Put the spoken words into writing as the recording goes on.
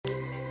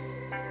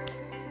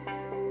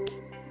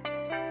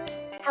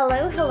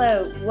Hello,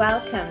 hello.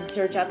 Welcome to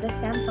our Job the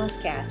STEM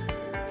podcast.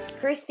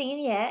 Christine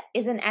Ye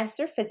is an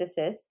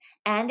astrophysicist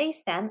and a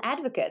STEM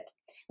advocate.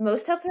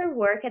 Most of her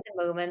work at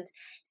the moment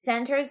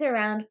centers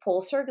around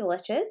pulsar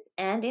glitches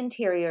and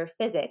interior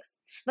physics,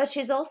 but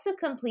she's also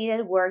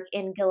completed work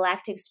in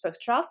galactic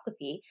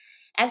spectroscopy,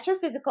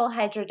 astrophysical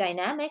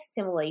hydrodynamic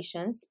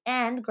simulations,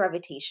 and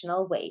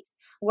gravitational waves,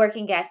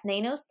 working at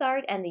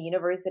NanoStart and the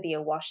University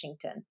of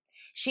Washington.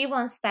 She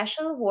won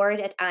Special Award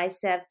at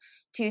ICEF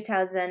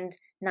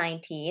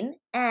 2019,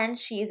 and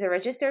she is a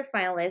registered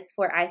finalist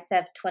for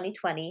ICEF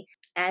 2020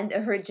 and a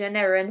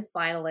Regeneron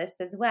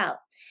finalist as well.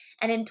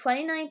 And in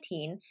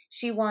 2019,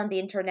 she won the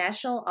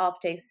International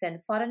Optics and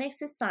Photonics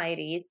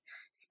Society's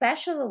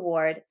Special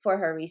Award for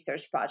her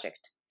research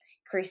project.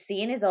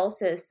 Christine is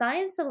also a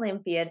Science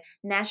Olympiad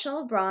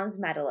National Bronze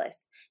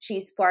Medalist.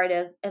 She's part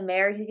of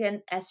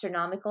American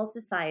Astronomical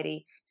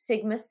Society,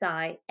 Sigma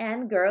Psi,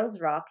 and Girls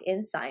Rock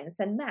in Science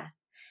and Math.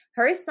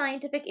 Her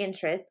scientific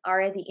interests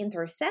are at the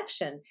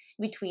intersection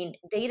between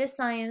data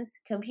science,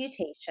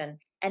 computation,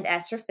 and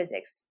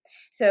astrophysics.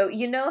 So,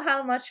 you know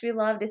how much we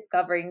love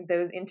discovering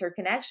those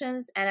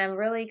interconnections, and I'm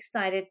really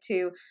excited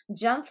to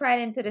jump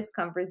right into this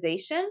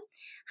conversation.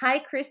 Hi,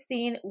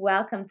 Christine.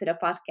 Welcome to the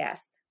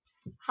podcast.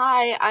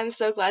 Hi, I'm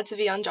so glad to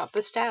be on Drop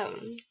the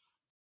STEM.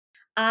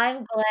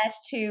 I'm glad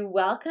to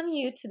welcome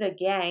you to the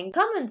gang.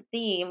 Common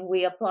theme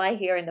we apply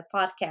here in the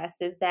podcast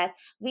is that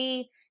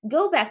we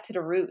go back to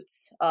the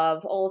roots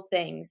of all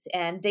things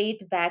and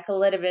date back a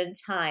little bit in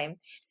time.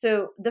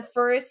 So the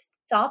first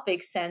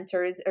topic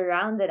centers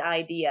around that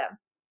idea.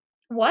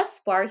 What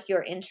sparked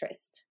your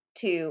interest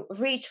to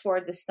reach for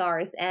the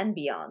stars and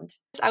beyond?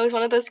 I was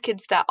one of those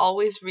kids that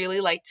always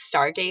really liked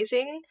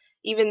stargazing,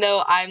 even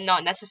though I'm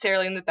not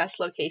necessarily in the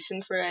best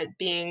location for it,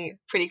 being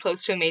pretty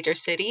close to a major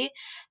city.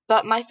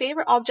 But my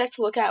favorite object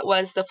to look at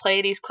was the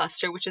Pleiades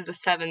cluster, which is the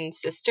Seven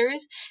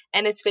Sisters,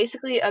 and it's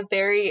basically a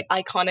very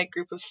iconic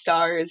group of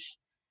stars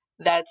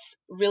that's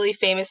really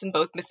famous in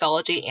both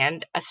mythology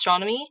and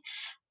astronomy.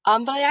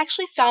 But I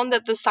actually found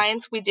that the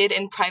science we did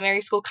in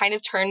primary school kind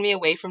of turned me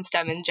away from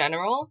STEM in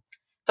general.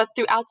 But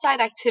through outside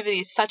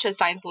activities such as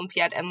Science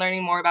Olympiad and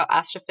learning more about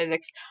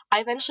astrophysics, I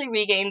eventually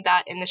regained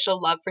that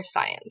initial love for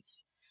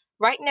science.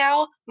 Right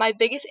now, my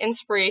biggest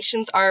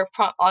inspirations are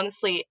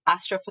honestly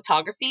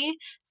astrophotography,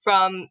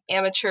 from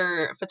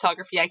amateur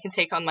photography I can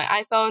take on my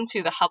iPhone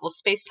to the Hubble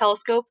Space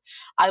Telescope.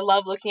 I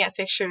love looking at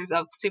pictures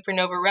of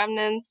supernova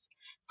remnants,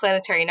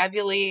 planetary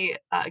nebulae,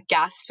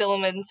 gas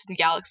filaments, and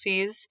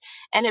galaxies,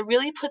 and it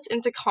really puts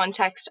into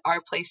context our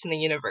place in the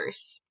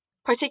universe.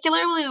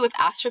 Particularly with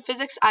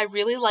astrophysics, I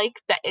really like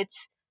that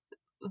it's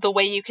the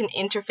way you can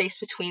interface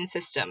between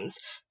systems.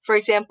 For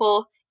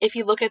example, if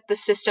you look at the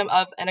system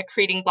of an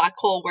accreting black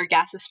hole where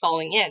gas is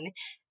falling in,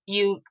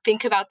 you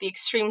think about the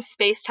extreme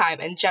space-time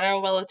and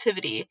general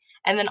relativity,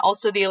 and then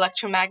also the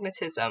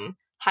electromagnetism,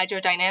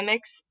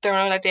 hydrodynamics,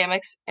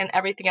 thermodynamics, and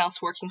everything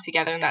else working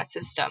together in that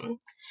system.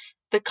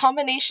 The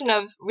combination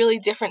of really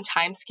different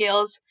time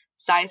scales,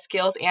 size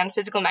scales, and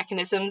physical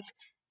mechanisms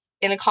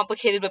in a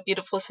complicated but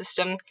beautiful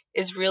system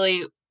is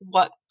really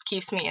what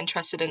keeps me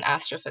interested in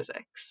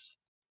astrophysics.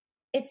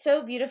 It's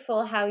so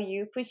beautiful how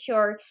you put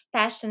your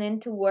passion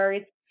into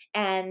words.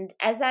 And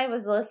as I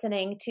was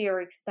listening to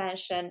your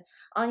expansion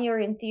on your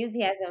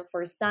enthusiasm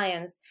for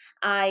science,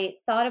 I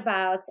thought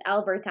about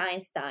Albert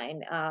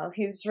Einstein,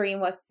 whose dream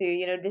was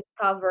to,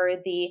 discover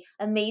the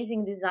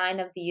amazing design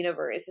of the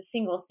universe, a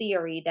single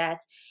theory that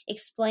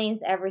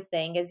explains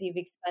everything, as you've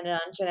expanded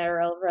on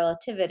general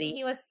relativity.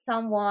 He was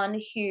someone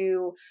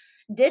who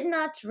did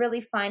not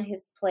really find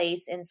his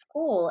place in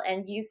school.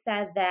 And you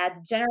said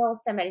that general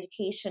STEM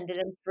education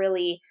didn't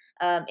really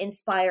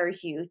inspire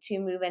you to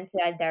move into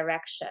that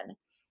direction.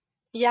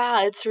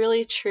 Yeah, it's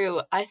really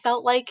true. I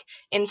felt like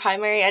in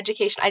primary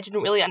education, I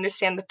didn't really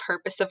understand the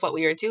purpose of what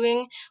we were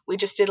doing. We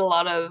just did a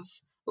lot of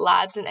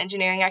labs and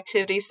engineering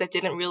activities that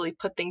didn't really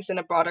put things in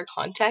a broader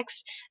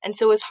context. And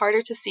so it was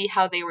harder to see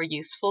how they were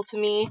useful to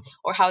me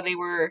or how they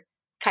were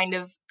kind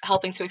of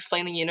helping to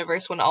explain the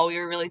universe when all we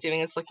were really doing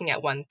is looking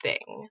at one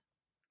thing.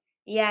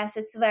 Yes,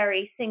 it's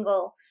very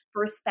single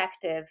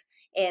perspective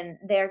in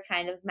their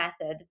kind of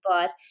method,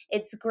 but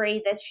it's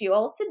great that you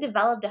also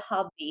developed a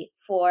hobby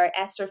for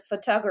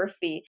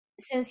astrophotography.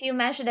 Since you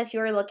mentioned that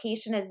your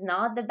location is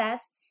not the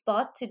best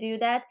spot to do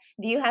that,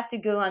 do you have to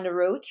go on the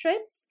road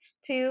trips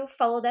to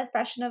follow that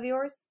passion of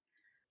yours?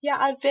 Yeah,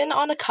 I've been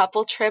on a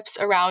couple trips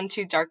around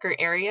to darker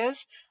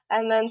areas,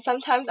 and then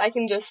sometimes I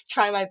can just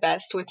try my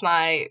best with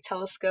my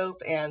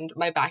telescope and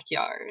my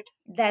backyard.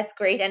 That's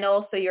great. And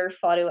also your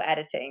photo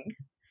editing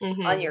on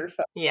Mm-hmm. your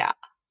phone. Yeah.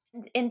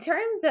 In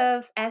terms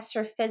of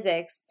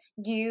astrophysics,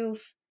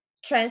 you've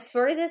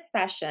transferred this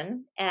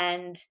passion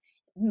and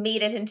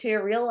made it into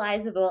a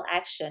realizable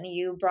action.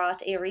 You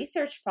brought a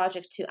research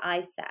project to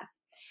ISAF.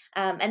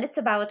 And it's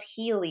about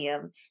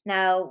helium.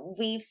 Now,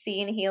 we've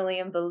seen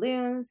helium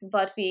balloons,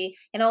 but we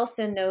can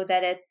also know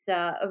that it's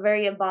a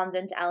very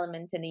abundant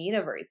element in the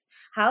universe.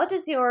 How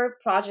does your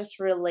project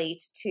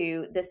relate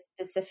to this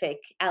specific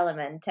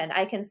element? And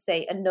I can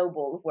say a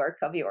noble work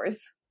of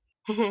yours.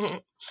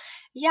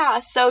 Yeah,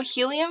 so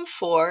helium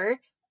 4,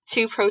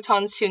 two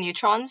protons, two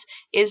neutrons,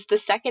 is the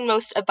second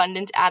most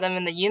abundant atom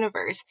in the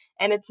universe,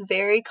 and it's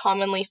very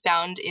commonly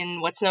found in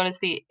what's known as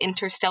the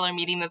interstellar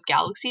medium of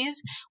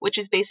galaxies, which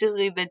is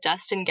basically the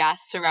dust and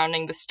gas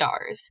surrounding the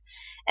stars.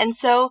 And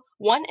so,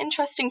 one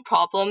interesting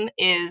problem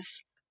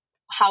is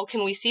how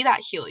can we see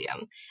that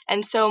helium?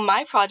 And so,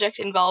 my project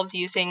involved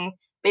using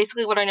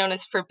basically what are known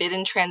as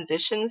forbidden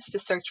transitions to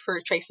search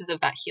for traces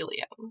of that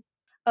helium.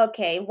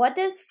 Okay, what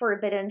does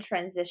forbidden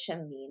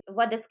transition mean?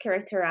 What does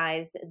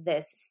characterize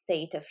this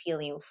state of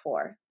helium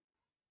 4?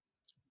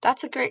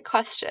 That's a great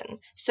question.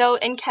 So,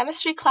 in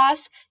chemistry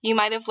class, you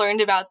might have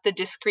learned about the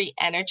discrete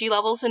energy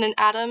levels in an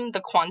atom, the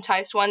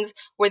quantized ones,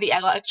 where the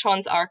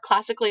electrons are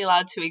classically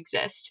allowed to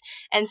exist.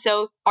 And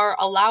so, our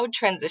allowed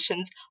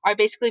transitions are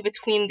basically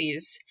between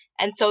these.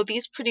 And so,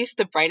 these produce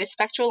the brightest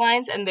spectral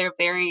lines, and they're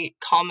very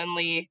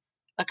commonly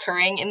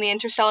occurring in the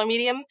interstellar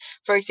medium.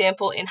 For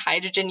example, in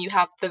hydrogen, you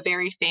have the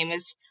very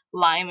famous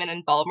Lyman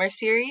and Balmer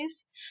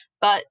series.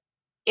 But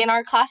in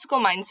our classical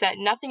mindset,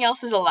 nothing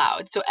else is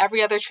allowed. So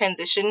every other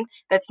transition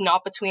that's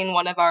not between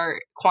one of our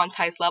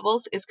quantized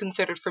levels is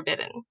considered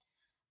forbidden.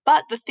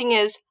 But the thing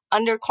is,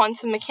 under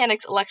quantum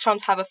mechanics,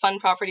 electrons have a fun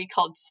property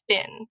called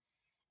spin.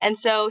 And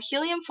so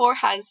helium 4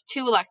 has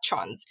two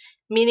electrons,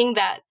 meaning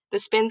that the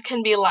spins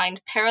can be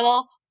aligned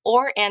parallel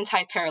or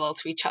anti parallel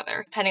to each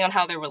other, depending on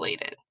how they're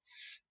related.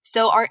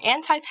 So our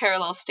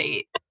anti-parallel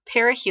state,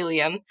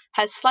 perihelium,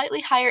 has slightly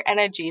higher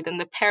energy than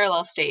the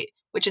parallel state,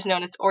 which is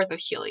known as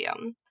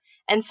orthohelium.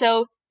 And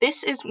so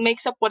this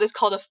makes up what is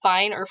called a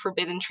fine or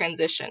forbidden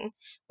transition,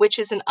 which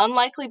is an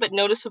unlikely but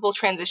noticeable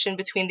transition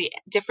between the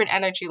different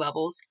energy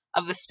levels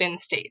of the spin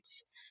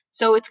states.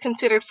 So it's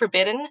considered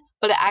forbidden,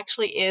 but it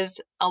actually is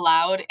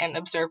allowed and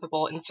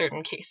observable in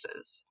certain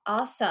cases.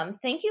 Awesome.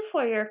 Thank you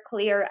for your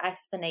clear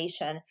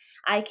explanation.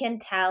 I can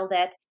tell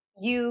that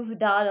you've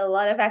done a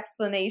lot of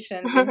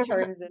explanations in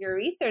terms of your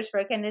research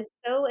work, and it's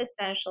so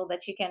essential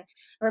that you can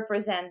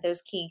represent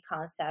those key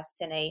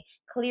concepts in a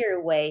clear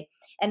way.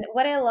 And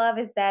what I love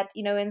is that,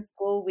 in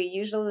school, we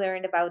usually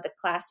learn about the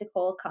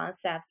classical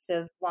concepts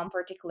of one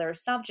particular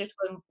subject,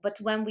 but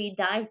when we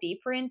dive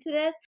deeper into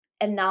it,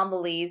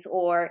 anomalies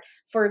or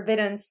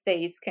forbidden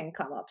states can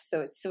come up.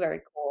 So it's very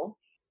cool.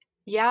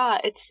 Yeah,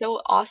 it's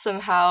so awesome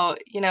how,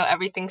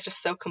 everything's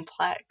just so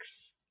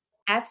complex.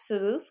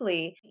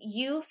 Absolutely.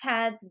 You've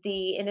had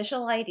the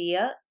initial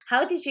idea.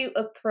 How did you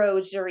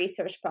approach the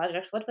research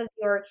project? What was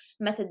your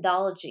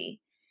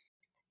methodology?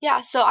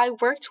 Yeah, so I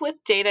worked with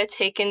data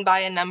taken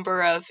by a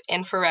number of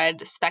infrared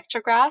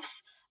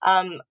spectrographs,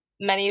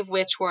 many of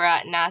which were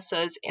at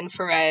NASA's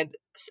infrared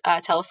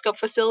telescope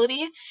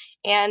facility.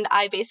 And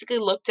I basically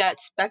looked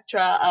at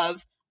spectra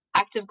of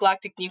active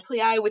galactic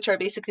nuclei, which are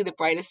basically the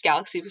brightest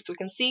galaxies we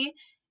can see,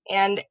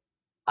 and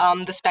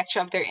the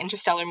spectra of their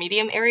interstellar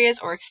medium areas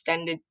or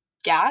extended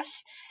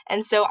gas.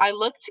 And so I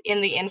looked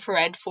in the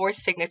infrared for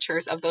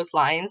signatures of those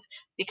lines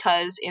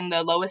because in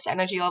the lowest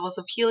energy levels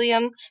of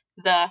helium,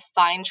 the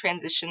fine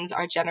transitions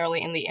are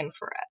generally in the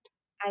infrared.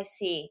 I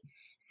see.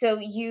 So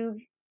you've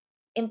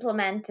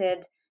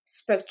implemented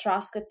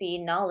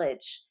spectroscopy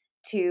knowledge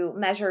to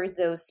measure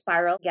those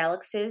spiral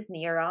galaxies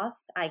near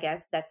us. I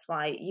guess that's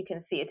why you can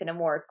see it in a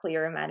more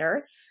clear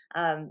manner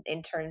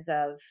in terms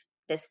of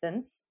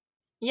distance.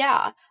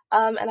 Yeah,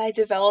 and I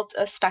developed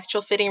a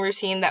spectral fitting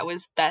routine that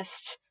was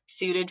best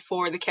suited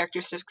for the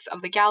characteristics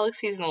of the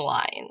galaxies in the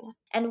line.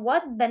 And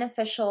what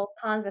beneficial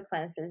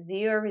consequences do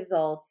your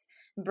results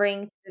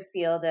bring to the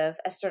field of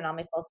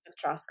astronomical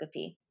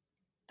spectroscopy?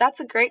 That's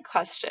a great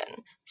question.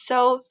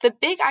 So, the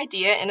big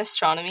idea in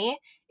astronomy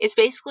is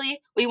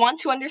basically we want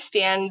to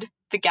understand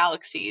the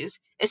galaxies,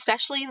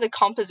 especially the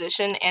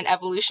composition and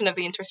evolution of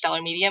the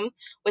interstellar medium,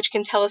 which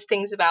can tell us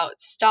things about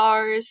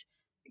stars,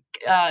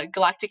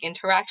 galactic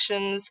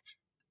interactions,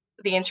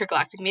 the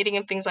intergalactic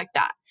medium, things like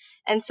that.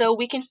 And so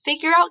we can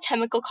figure out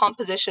chemical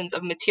compositions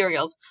of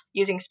materials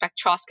using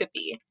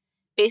spectroscopy.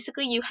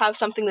 Basically, you have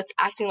something that's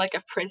acting like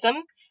a prism,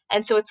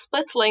 and so it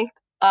splits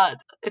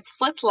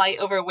light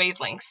over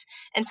wavelengths.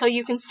 And so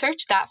you can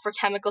search that for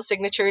chemical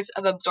signatures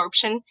of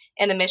absorption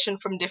and emission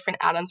from different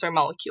atoms or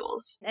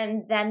molecules.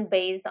 And then,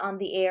 based on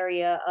the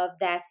area of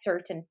that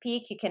certain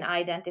peak, you can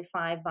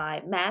identify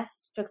by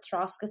mass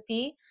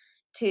spectroscopy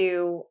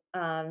to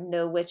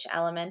know which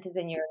element is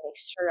in your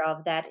mixture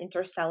of that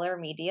interstellar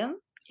medium.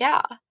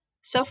 Yeah.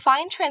 So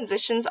fine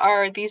transitions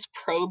are these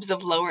probes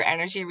of lower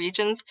energy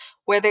regions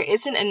where there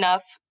isn't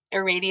enough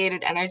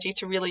irradiated energy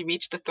to really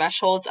reach the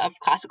thresholds of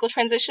classical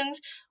transitions,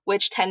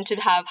 which tend to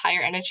have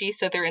higher energy,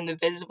 so they're in the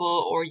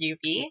visible or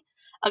UV.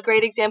 A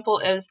great example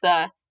is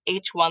the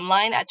H1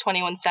 line at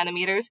 21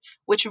 centimeters,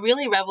 which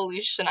really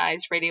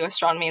revolutionized radio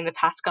astronomy in the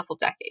past couple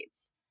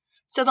decades.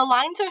 So the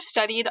lines are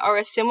studied are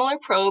a similar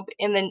probe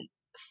in the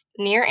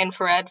near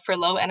infrared for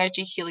low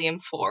energy helium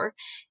 4,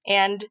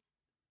 and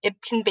it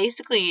can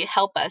basically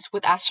help us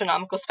with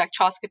astronomical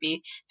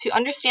spectroscopy to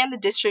understand the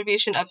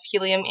distribution of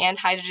helium and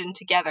hydrogen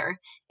together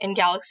in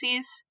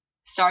galaxies.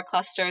 star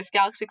clusters,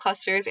 galaxy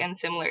clusters, and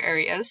similar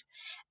areas,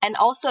 and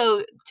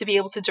also to be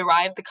able to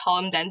derive the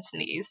column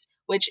densities,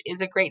 which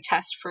is a great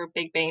test for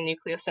Big Bang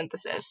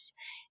nucleosynthesis.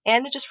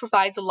 And it just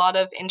provides a lot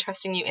of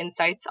interesting new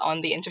insights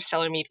on the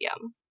interstellar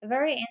medium.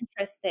 Very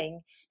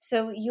interesting.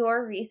 So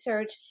your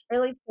research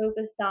really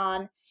focused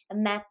on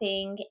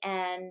mapping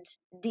and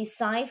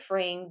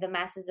deciphering the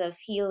masses of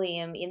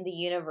helium in the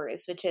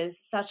universe, which is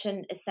such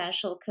an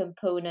essential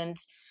component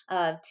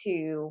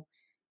to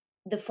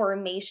the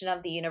formation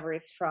of the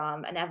universe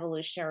from an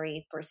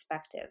evolutionary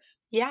perspective.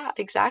 Yeah,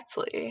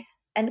 exactly.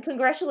 And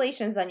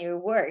congratulations on your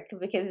work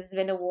because it's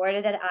been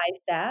awarded at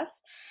ISEF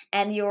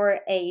and you're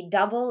a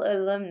double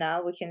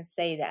alumna, we can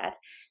say that.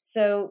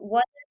 So,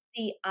 what does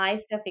the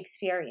ISEF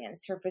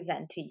experience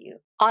represent to you?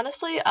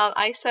 Honestly,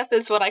 ISEF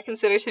is what I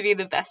consider to be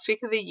the best week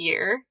of the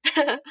year.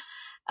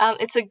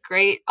 It's a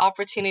great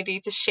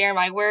opportunity to share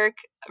my work,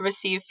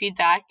 receive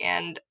feedback,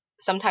 and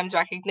sometimes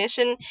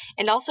recognition,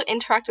 and also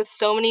interact with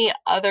so many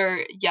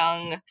other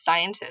young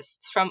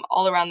scientists from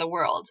all around the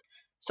world.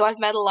 So I've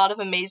met a lot of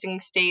amazing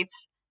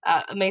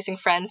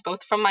friends,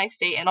 both from my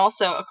state and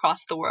also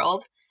across the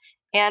world.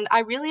 And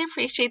I really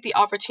appreciate the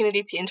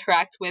opportunity to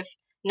interact with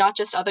not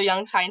just other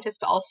young scientists,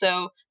 but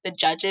also the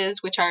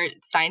judges, which are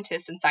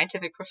scientists and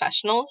scientific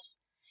professionals.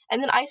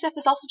 And then ISEF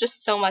is also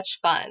just so much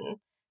fun.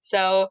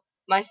 So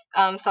my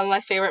some of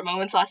my favorite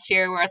moments last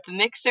year were at the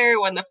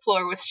mixer when the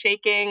floor was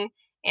shaking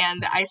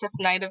and the ISEF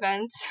night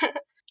event.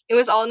 It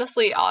was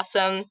honestly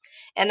awesome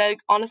and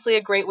honestly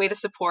a great way to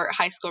support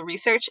high school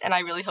research, and I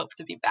really hope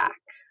to be back.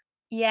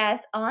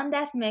 Yes, on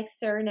that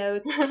mixer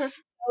note,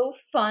 so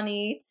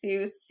funny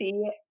to see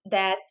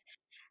that,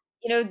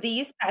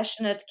 these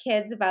passionate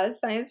kids about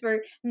science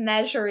were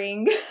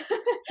measuring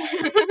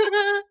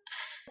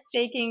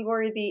shaking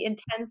or the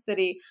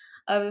intensity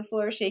of the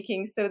floor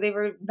shaking. So they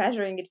were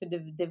measuring it with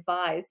the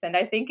device. And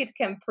I think it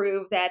can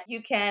prove that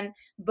you can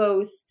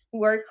both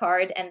work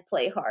hard and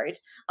play hard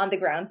on the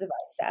grounds of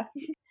ISEF.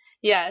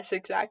 Yes,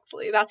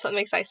 exactly. That's what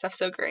makes ISEF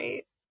so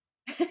great.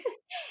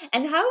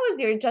 And how was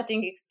your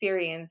judging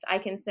experience? I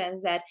can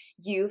sense that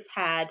you've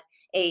had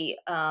a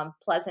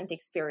pleasant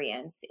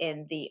experience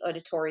in the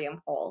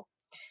auditorium hall.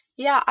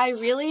 Yeah, I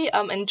really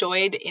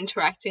enjoyed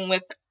interacting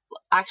with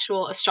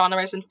actual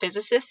astronomers and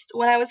physicists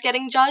when I was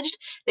getting judged.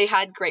 They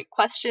had great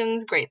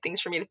questions, great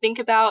things for me to think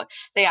about.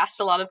 They asked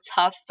a lot of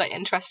tough but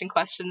interesting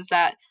questions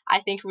that I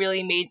think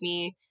really made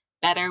me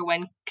better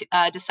when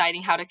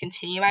deciding how to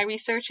continue my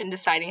research and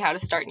deciding how to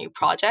start new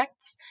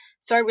projects.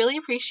 So I really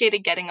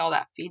appreciated getting all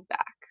that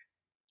feedback.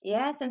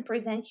 Yes, and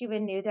present you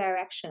in new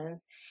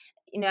directions.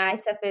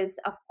 ISEF is,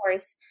 of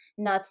course,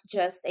 not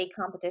just a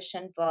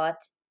competition, but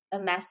a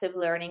massive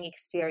learning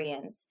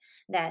experience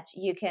that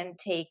you can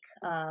take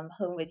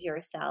home with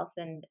yourselves.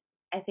 And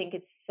I think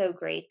it's so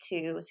great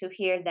to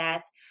hear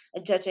that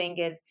judging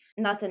is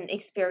not an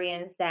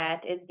experience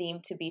that is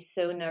deemed to be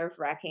so nerve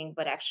wracking,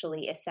 but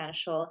actually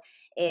essential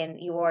in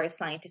your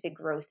scientific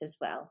growth as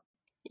well.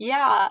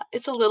 Yeah,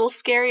 it's a little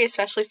scary,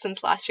 especially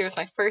since last year was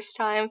my first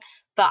time,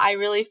 but I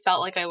really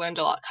felt like I learned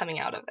a lot coming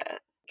out of it.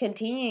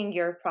 Continuing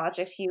your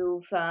project,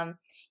 you've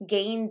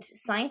gained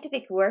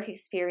scientific work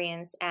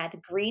experience at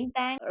Green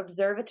Bank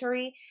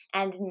Observatory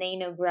and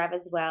NanoGrav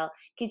as well.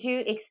 Could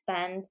you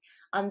expand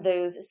on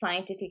those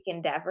scientific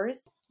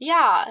endeavors?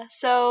 Yeah,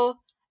 so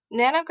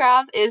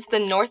Nanograv is the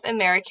North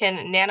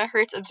American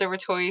Nanohertz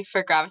Observatory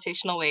for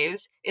Gravitational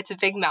Waves. It's a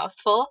big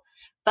mouthful,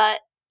 but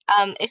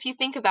if you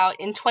think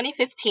about in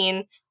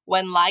 2015,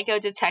 when LIGO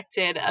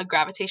detected a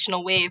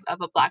gravitational wave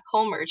of a black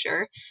hole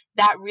merger,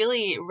 that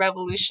really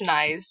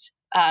revolutionized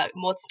a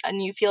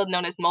new field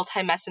known as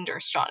multi-messenger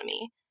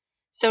astronomy.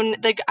 So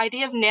the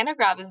idea of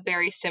nanograv is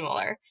very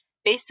similar.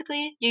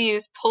 Basically, you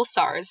use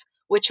pulsars,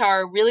 which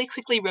are really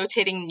quickly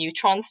rotating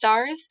neutron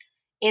stars,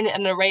 in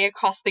an array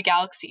across the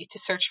galaxy to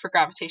search for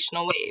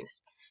gravitational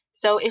waves.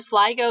 So if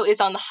LIGO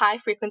is on the high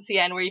frequency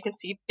end where you can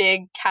see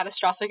big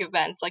catastrophic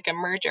events like a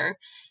merger,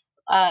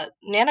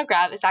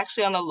 nanograv is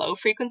actually on the low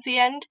frequency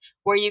end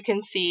where you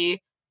can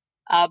see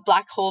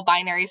black hole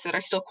binaries that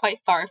are still quite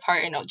far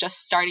apart and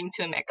just starting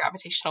to emit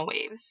gravitational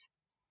waves.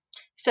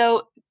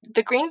 So,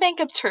 the Green Bank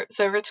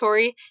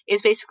Observatory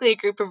is basically a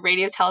group of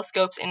radio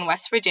telescopes in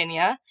West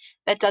Virginia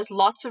that does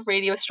lots of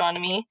radio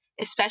astronomy,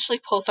 especially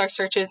pulsar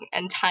searches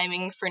and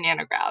timing for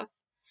nanograv.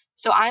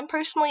 So, I'm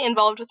personally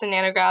involved with the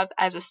nanograv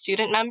as a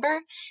student member,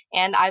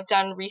 and I've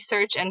done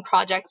research and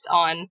projects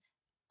on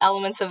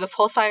elements of the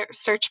pulsar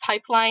search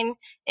pipeline,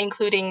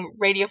 including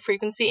radio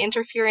frequency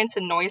interference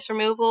and noise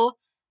removal,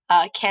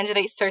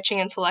 candidate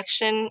searching and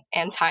selection,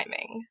 and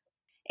timing.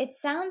 It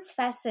sounds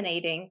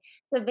fascinating.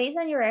 So, based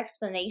on your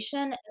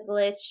explanation, a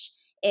glitch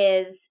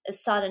is a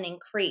sudden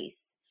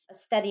increase. A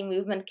steady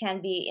movement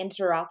can be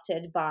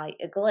interrupted by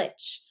a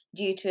glitch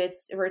due to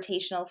its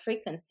rotational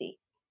frequency.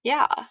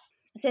 Yeah.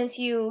 Since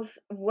you've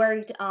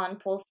worked on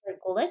pulsar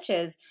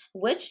glitches,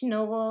 which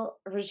novel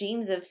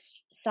regimes of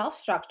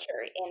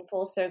self-structure in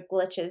pulsar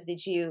glitches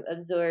did you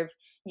observe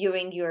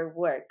during your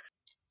work?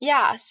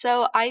 Yeah,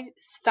 so I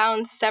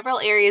found several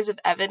areas of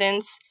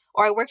evidence,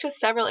 or I worked with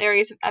several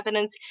areas of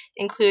evidence,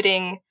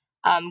 including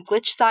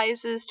glitch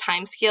sizes,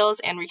 timescales,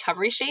 and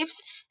recovery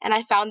shapes. And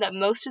I found that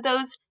most of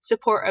those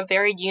support a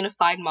very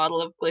unified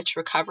model of glitch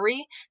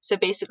recovery. So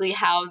basically,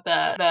 how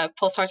the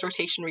pulsar's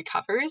rotation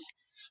recovers.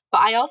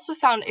 But I also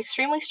found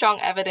extremely strong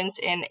evidence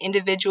in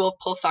individual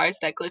pulsars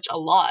that glitch a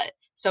lot.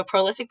 So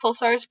prolific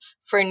pulsars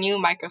for new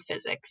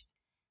microphysics.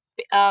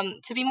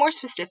 To be more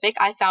specific,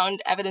 I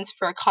found evidence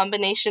for a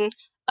combination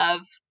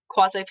of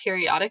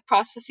quasi-periodic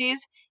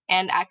processes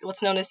and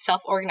what's known as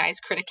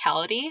self-organized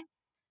criticality,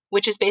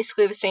 which is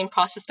basically the same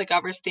process that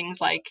governs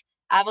things like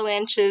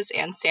avalanches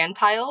and sand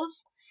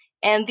piles.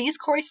 And these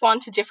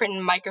correspond to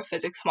different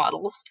microphysics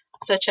models,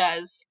 such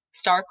as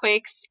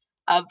starquakes,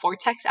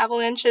 vortex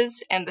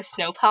avalanches, and the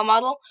snow pile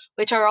model,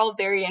 which are all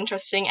very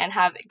interesting and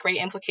have great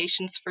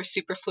implications for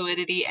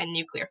superfluidity and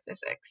nuclear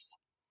physics.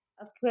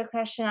 A quick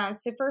question on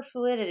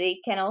superfluidity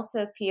can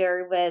also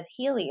appear with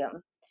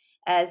helium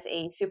as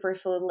a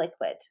superfluid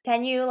liquid.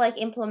 Can you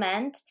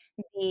implement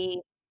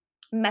the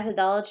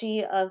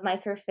methodology of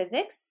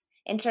microphysics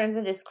in terms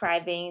of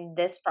describing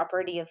this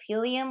property of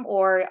helium,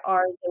 or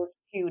are those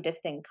two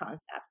distinct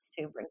concepts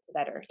to bring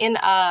together? In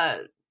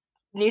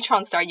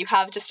neutron star, you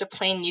have just a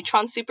plain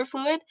neutron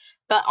superfluid,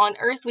 but on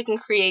Earth we can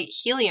create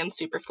helium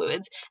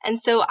superfluids.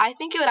 And so I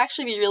think it would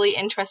actually be really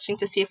interesting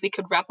to see if we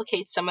could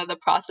replicate some of the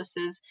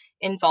processes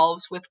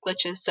involved with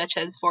glitches such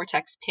as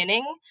vortex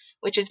pinning,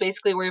 which is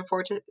basically where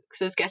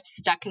vortexes get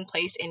stuck in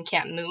place and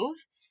can't move.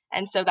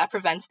 And so that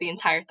prevents the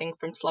entire thing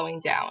from slowing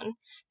down.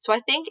 So I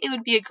think it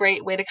would be a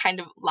great way to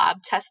kind of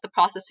lab test the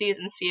processes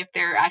and see if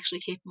they're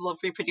actually capable of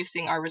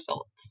reproducing our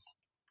results.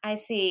 I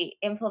see,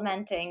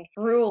 implementing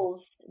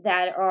rules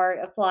that are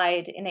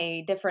applied in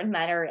a different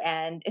manner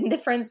and in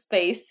different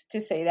space,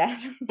 to say that.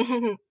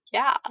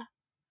 Yeah.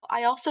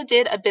 I also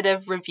did a bit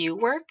of review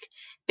work.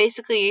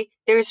 Basically,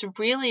 there's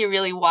really,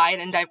 really wide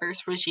and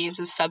diverse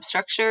regimes of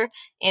substructure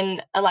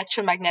in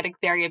electromagnetic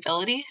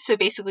variability. So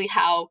basically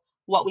how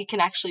what we can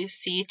actually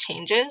see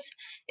changes,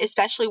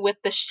 especially with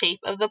the shape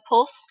of the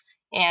pulse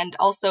and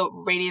also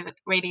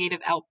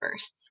radiative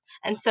outbursts.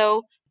 And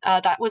so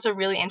that was a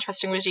really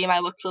interesting regime I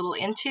looked a little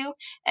into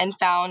and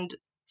found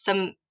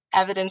some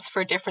evidence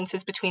for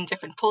differences between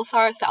different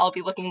pulsars that I'll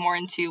be looking more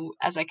into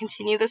as I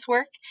continue this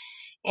work.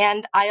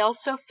 And I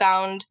also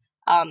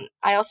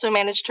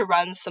managed to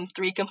run some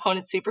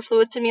 3-component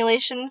superfluid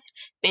simulations,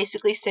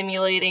 basically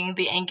simulating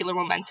the angular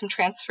momentum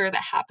transfer that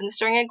happens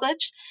during a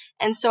glitch.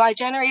 And so I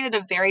generated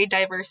a very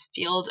diverse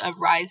field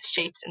of rise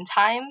shapes and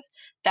times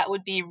that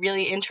would be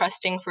really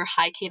interesting for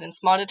high cadence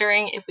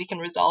monitoring if we can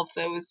resolve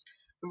those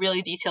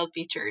really detailed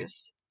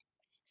features.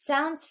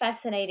 Sounds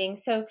fascinating.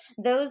 So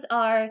those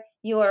are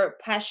your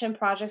passion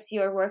projects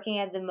you're working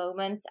at the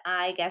moment,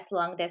 I guess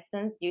long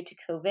distance due to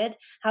COVID.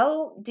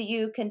 How do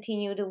you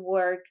continue to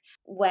work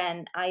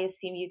when I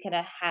assume you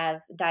cannot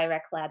have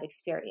direct lab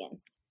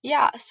experience?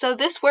 Yeah, so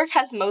this work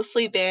has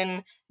mostly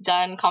been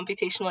done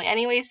computationally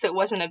anyway, so it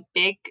wasn't a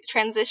big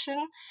transition.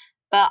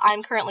 But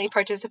I'm currently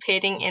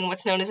participating in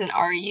what's known as an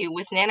RU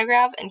with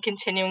Nanograv and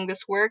continuing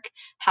this work,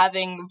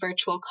 having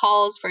virtual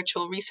calls,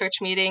 virtual research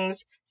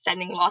meetings,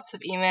 sending lots of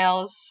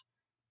emails,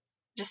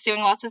 just doing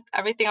lots of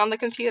everything on the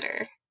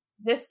computer.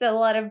 Just a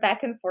lot of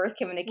back and forth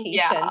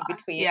communication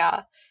between.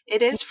 Yeah.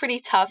 It is pretty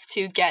tough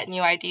to get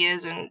new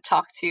ideas and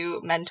talk to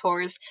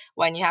mentors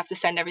when you have to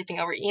send everything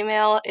over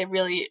email. It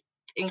really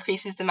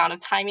increases the amount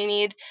of time you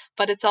need,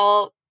 but it's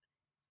all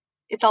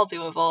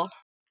doable.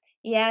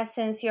 Yeah,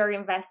 since you're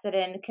invested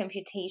in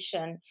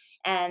computation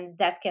and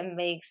that can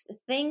make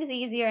things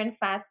easier and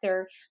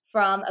faster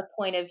from a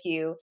point of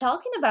view.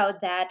 Talking about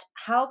that,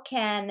 how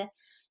can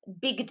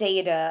big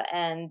data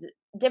and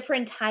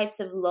different types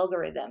of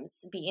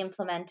logarithms be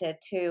implemented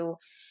to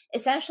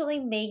essentially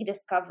make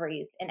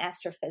discoveries in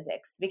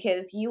astrophysics?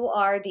 Because you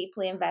are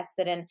deeply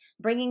invested in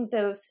bringing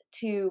those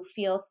two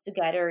fields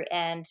together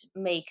and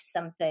make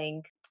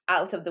something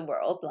out of the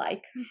world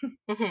like.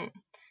 hmm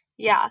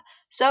Yeah.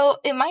 So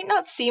it might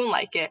not seem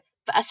like it,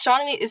 but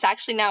astronomy is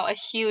actually now a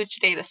huge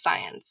data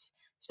science.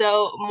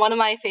 So one of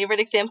my favorite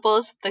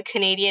examples, the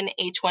Canadian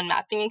H1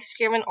 mapping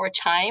experiment, or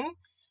CHIME,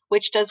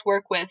 which does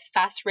work with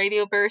fast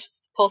radio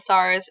bursts,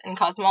 pulsars, and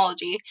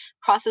cosmology,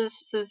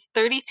 processes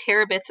 30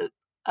 terabits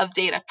of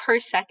data per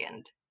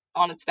second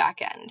on its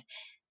back end.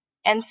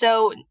 And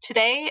so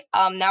today,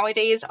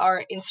 nowadays,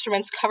 our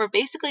instruments cover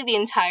basically the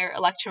entire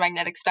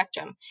electromagnetic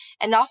spectrum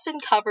and often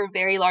cover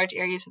very large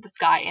areas of the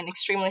sky in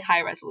extremely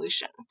high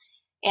resolution.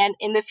 And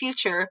in the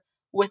future,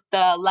 with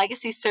the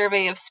Legacy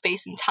Survey of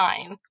Space and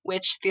Time,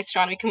 which the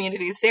astronomy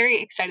community is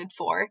very excited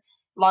for,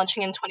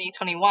 launching in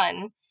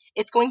 2021,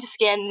 it's going to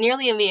scan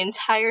nearly the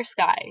entire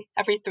sky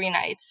every 3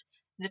 nights,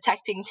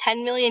 detecting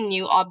 10 million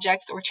new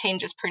objects or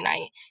changes per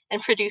night,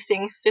 and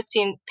producing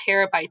 15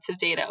 terabytes of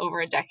data over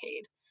a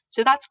decade.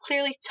 So that's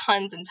clearly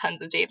tons and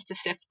tons of data to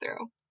sift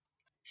through.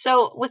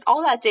 So with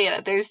all that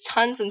data, there's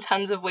tons and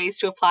tons of ways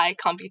to apply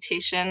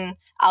computation,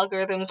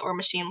 algorithms, or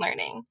machine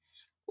learning.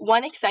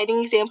 One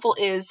exciting example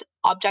is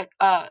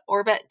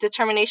orbit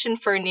determination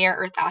for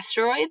near-Earth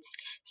asteroids.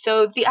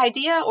 So the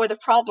idea or the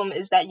problem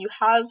is that you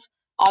have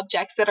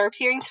objects that are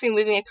appearing to be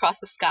moving across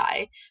the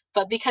sky,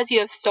 but because you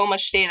have so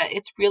much data,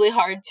 it's really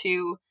hard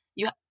to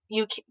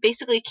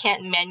basically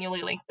can't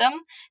manually link them.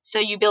 So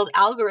you build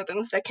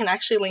algorithms that can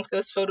actually link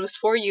those photos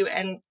for you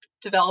and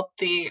develop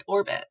the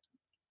orbit.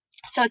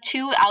 So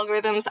two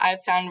algorithms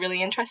I've found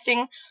really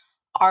interesting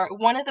are,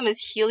 one of them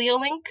is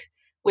HelioLink,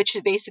 which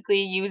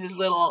basically uses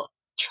little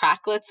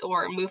tracklets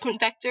or movement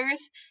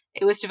vectors.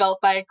 It was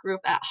developed by a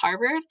group at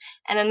Harvard.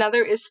 And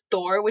another is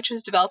Thor, which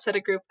was developed at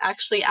a group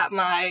actually at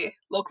my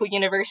local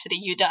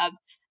university, UW,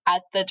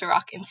 at the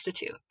Dirac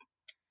Institute.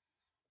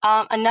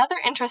 Another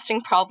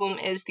interesting problem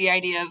is the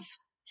idea of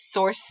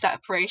source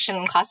separation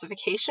and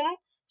classification.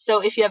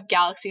 So if you have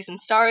galaxies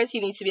and stars,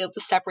 you need to be able to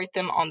separate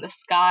them on the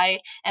sky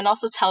and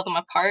also tell them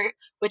apart,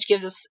 which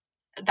gives us,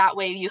 that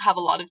way you have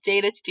a lot of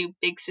data to do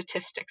big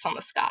statistics on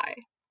the sky.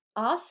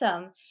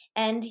 Awesome.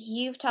 And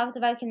you've talked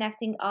about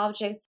connecting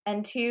objects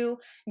and two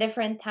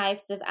different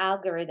types of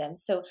algorithms.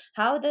 So,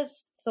 how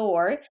does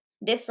Thor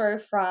differ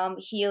from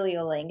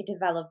HelioLink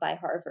developed by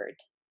Harvard?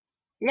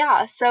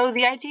 Yeah, so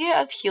the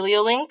idea of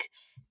HelioLink,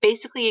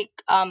 basically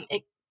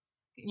it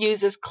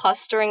uses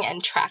clustering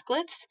and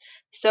tracklets.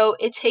 So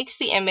it takes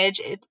the image,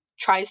 it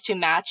tries to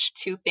match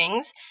two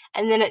things,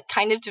 and then it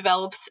kind of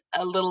develops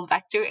a little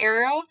vector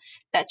arrow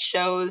that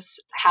shows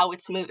how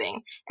it's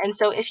moving. And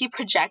so if you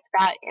project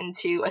that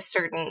into a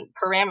certain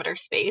parameter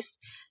space,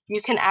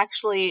 you can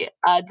actually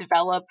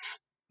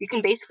you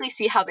can basically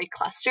see how they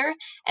cluster.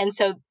 And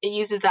so it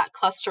uses that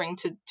clustering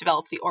to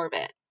develop the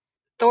orbit.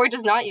 Thor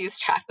does not use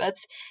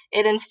tracklets.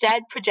 It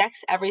instead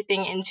projects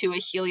everything into a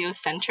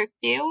heliocentric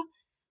view,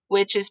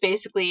 which is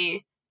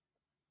basically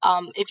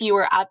if you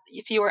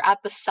were at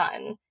the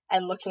sun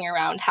and looking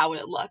around, how would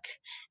it look?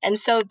 And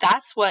so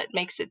that's what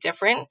makes it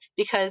different,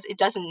 because it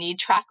doesn't need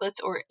tracklets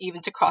or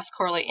even to cross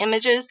correlate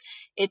images.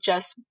 It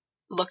just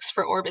looks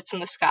for orbits in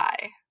the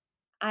sky.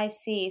 I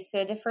see.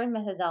 So, different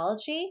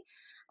methodology,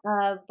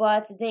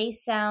 but they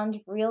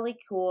sound really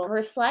cool.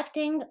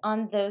 Reflecting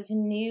on those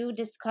new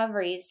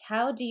discoveries,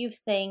 how do you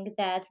think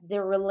that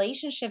the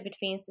relationship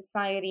between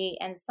society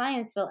and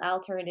science will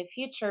alter in the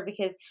future?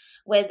 Because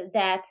with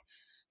that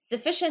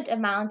sufficient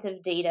amount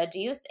of data, do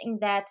you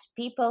think that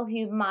people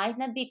who might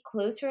not be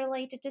closely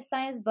related to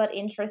science but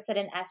interested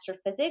in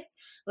astrophysics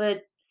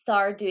would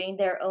start doing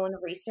their own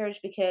research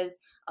because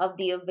of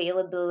the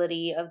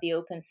availability of the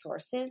open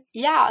sources?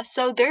 Yeah,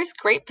 so there's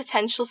great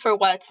potential for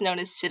what's known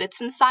as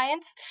citizen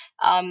science.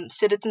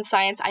 Citizen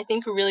science, I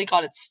think, really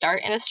got its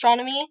start in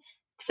astronomy.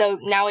 So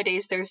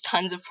nowadays, there's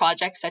tons of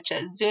projects such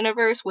as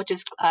Zooniverse, which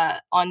is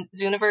on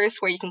Zooniverse,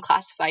 where you can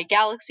classify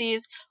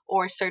galaxies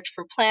or search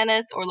for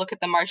planets or look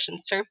at the Martian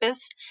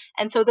surface.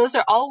 And so those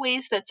are all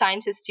ways that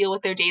scientists deal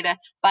with their data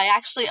by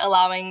actually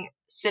allowing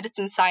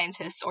citizen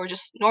scientists or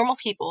just normal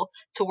people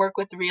to work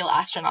with real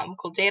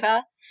astronomical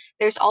data.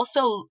 There's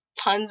also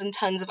tons and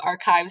tons of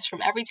archives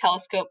from every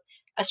telescope.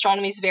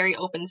 Astronomy is very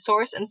open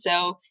source, and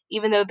so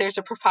even though there's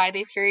a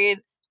proprietary period,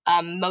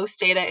 most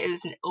data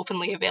is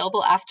openly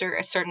available after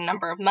a certain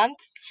number of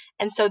months.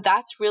 And so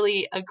that's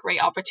really a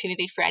great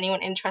opportunity for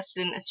anyone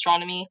interested in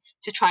astronomy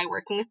to try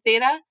working with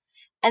data.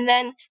 And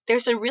then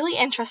there's a really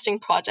interesting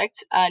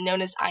project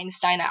known as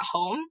Einstein at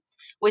Home,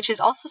 which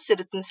is also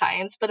citizen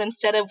science, but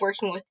instead of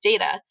working with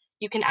data,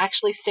 you can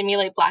actually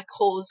simulate black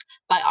holes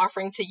by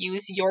offering to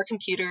use your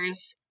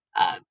computer's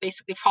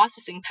basically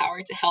processing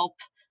power to help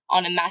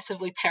on a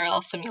massively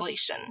parallel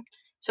simulation.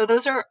 So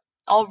those are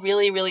all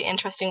really, really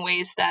interesting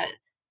ways that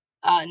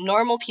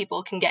normal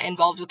people can get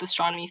involved with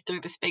astronomy through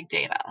this big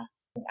data.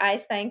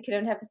 Einstein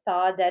couldn't have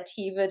thought that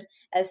he would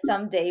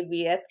someday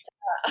be at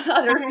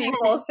other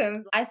people's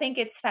homes. I think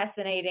it's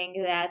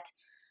fascinating that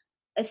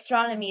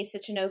astronomy is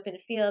such an open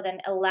field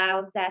and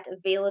allows that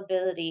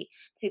availability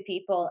to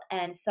people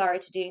and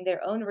start doing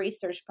their own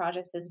research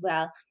projects as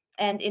well.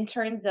 And in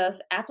terms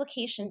of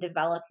application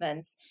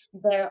developments,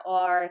 there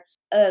are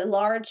a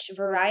large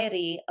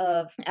variety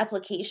of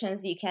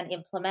applications you can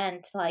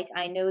implement. Like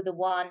I know the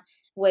one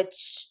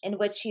in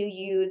which you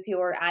use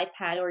your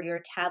iPad or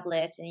your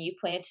tablet and you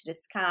point it to the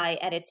sky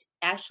and it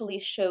actually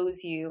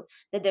shows you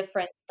the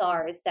different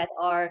stars that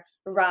are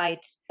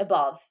right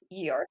above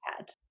your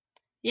head.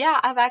 Yeah,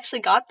 I've actually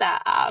got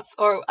that app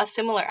or a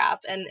similar app,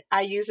 and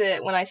I use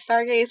it when I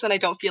stargaze when I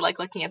don't feel like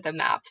looking at the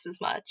maps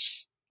as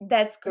much.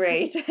 That's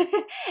great.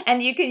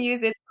 And you can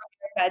use it from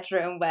your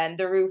bedroom when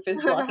the roof is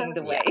blocking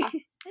the way. Yeah.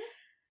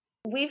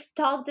 We've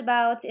talked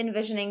about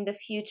envisioning the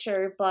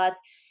future, but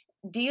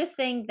do you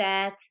think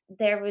that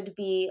there would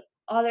be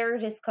other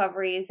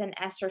discoveries in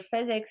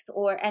astrophysics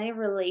or any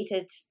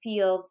related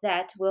fields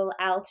that will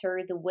alter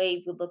the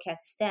way we look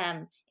at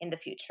STEM in the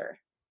future?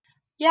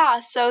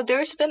 Yeah, so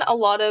there's been a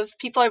lot of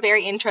people are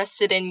very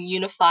interested in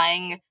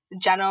unifying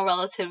general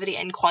relativity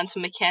and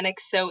quantum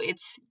mechanics so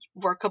it's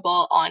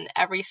workable on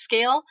every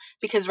scale,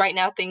 because right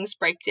now things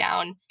break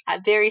down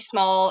at very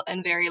small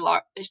and very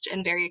large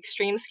and very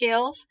extreme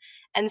scales.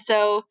 And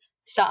so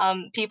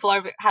people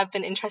have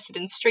been interested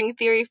in string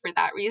theory for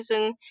that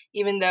reason,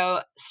 even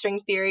though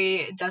string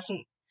theory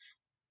doesn't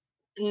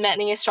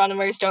many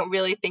astronomers don't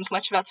really think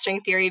much about string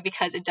theory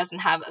because it doesn't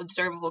have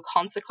observable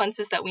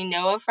consequences that we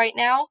know of right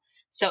now.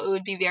 so it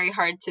would be very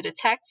hard to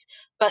detect.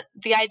 But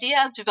the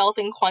idea of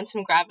developing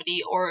quantum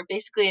gravity, or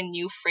basically a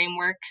new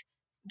framework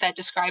that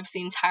describes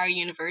the entire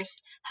universe,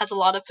 has a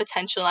lot of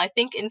potential. I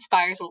think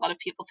inspires a lot of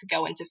people to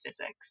go into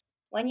physics.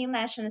 When you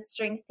mention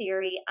string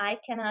theory, I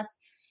cannot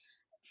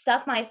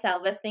stop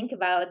myself but think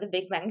about the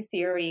Big Bang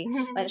Theory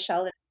when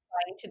Sheldon is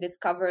trying to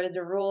discover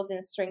the rules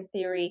in string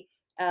theory.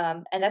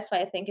 And that's why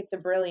I think it's a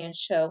brilliant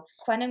show.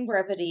 Quantum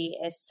gravity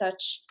is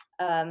such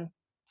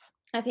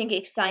I think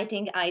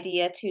exciting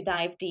idea to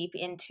dive deep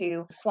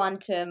into.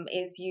 Quantum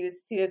is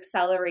used to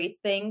accelerate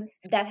things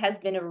that has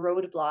been a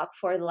roadblock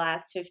for the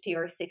last 50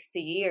 or 60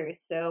 years.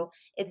 So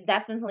it's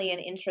definitely an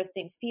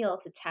interesting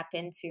field to tap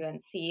into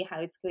and see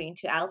how it's going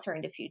to alter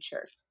in the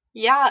future.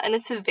 Yeah, and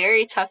it's a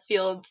very tough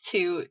field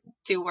to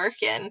do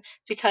work in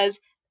because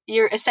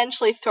you're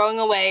essentially throwing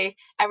away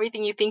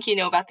everything you think you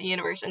know about the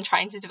universe and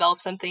trying to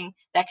develop something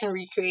that can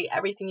recreate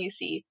everything you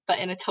see, but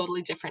in a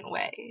totally different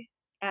way.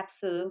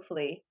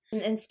 Absolutely.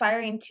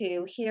 Inspiring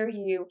to hear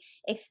you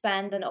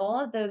expand on all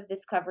of those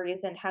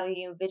discoveries and how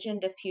you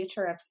envision the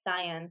future of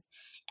science.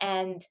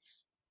 And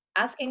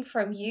asking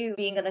from you,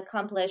 being an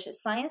accomplished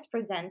science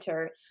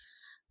presenter,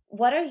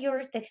 what are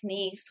your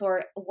techniques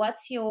or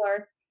what's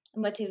your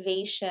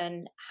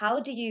motivation? How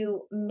do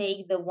you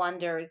make the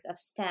wonders of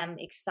STEM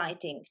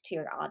exciting to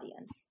your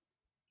audience?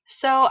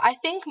 So I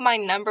think my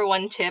number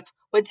one tip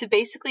would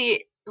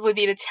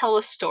be to tell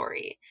a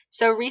story.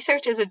 So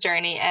research is a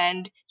journey,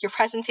 and your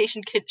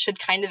presentation should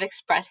kind of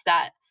express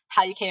that,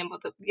 how you came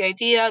up with the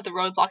idea, the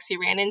roadblocks you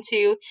ran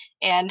into,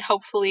 and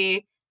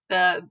hopefully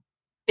the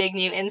big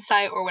new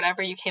insight or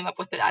whatever you came up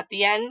with it at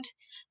the end.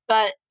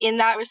 But in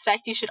that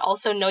respect, you should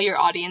also know your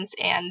audience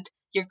and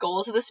your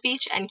goals of the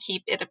speech and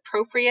keep it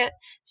appropriate.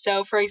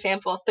 So, for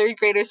example, third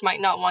graders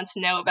might not want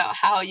to know about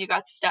how you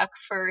got stuck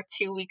for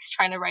 2 weeks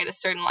trying to write a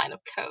certain line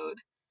of code.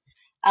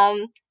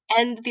 Um,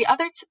 and the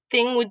other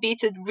thing would be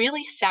to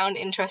really sound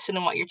interested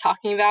in what you're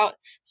talking about.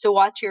 So,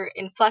 watch your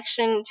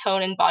inflection,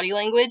 tone, and body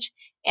language.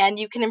 And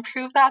you can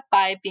improve that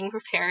by being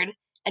prepared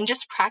and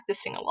just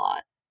practicing a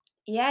lot.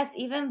 Yes,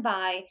 even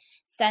by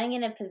standing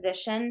in a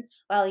position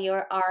while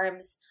your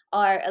arms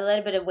are a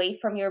little bit away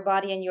from your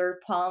body and your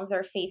palms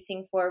are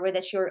facing forward,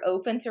 that you're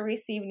open to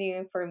receive new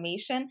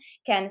information,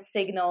 can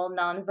signal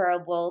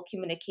nonverbal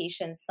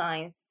communication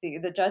signs to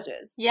the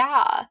judges.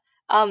 Yeah.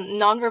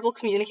 Nonverbal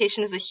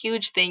communication is a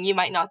huge thing. You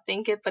might not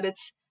think it, but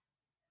it's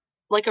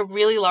like a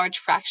really large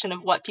fraction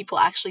of what people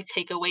actually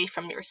take away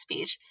from your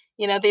speech.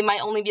 You know, they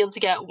might only be able to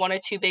get one or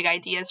two big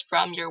ideas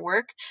from your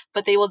work,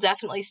 but they will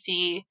definitely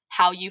see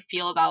how you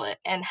feel about it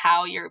and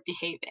how you're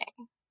behaving.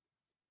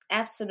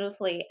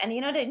 Absolutely. And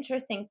you know, the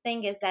interesting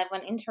thing is that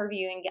when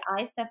interviewing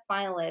ISEF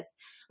finalists,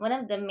 one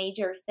of the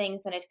major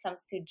things when it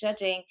comes to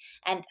judging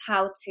and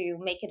how to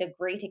make it a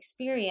great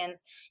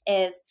experience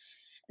is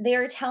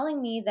they're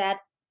telling me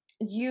that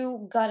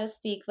you gotta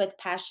speak with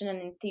passion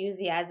and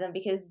enthusiasm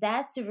because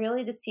that's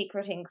really the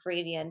secret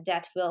ingredient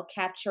that will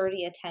capture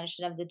the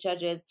attention of the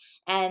judges.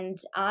 And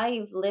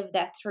I've lived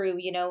that through.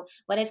 You know,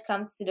 when it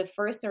comes to the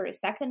first or the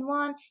second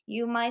one,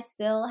 you might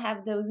still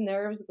have those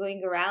nerves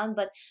going around,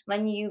 but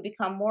when you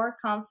become more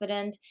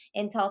confident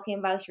in talking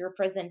about your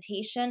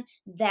presentation,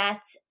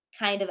 that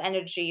kind of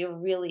energy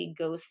really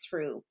goes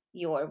through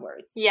your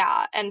words.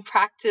 Yeah, and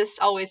practice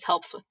always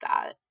helps with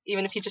that.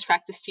 Even if you just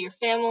practice to your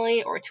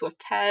family or to a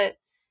pet,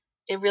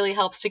 it really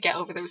helps to get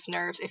over those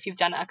nerves if you've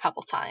done it a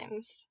couple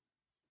times.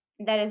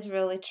 That is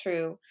really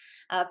true.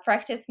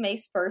 Practice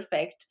makes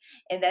perfect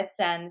in that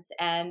sense,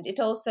 and it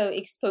also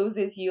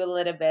exposes you a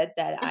little bit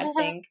that I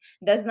think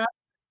does not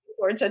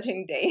for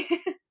judging day.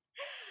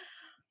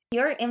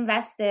 You're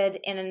invested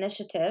in an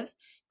initiative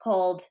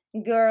called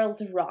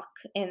Girls Rock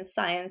in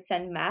Science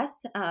and Math,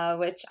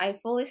 which I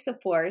fully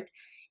support.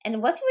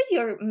 And what would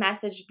your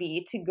message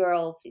be to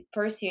girls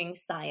pursuing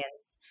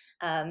science?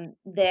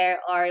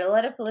 There are a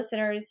lot of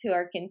listeners who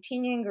are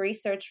continuing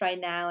research right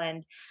now,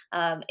 and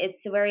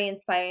it's very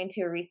inspiring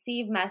to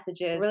receive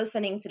messages,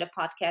 listening to the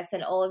podcast,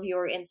 and all of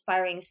your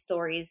inspiring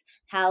stories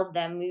help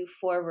them move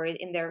forward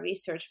in their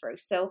research work.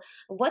 So,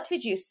 what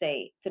would you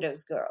say to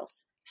those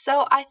girls?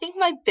 So I think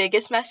my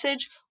biggest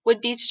message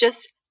would be to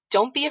just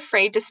don't be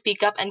afraid to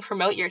speak up and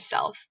promote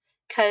yourself.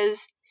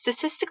 Because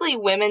statistically,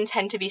 women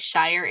tend to be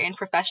shyer in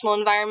professional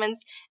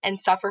environments and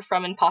suffer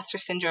from imposter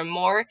syndrome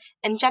more,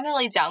 and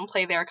generally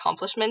downplay their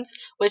accomplishments,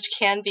 which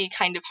can be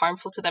kind of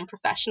harmful to them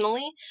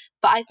professionally.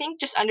 But I think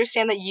just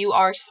understand that you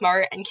are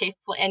smart and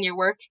capable, and your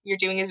work you're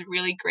doing is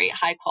really great,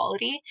 high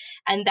quality,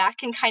 and that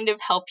can kind of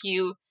help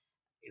you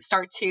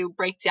start to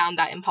break down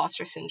that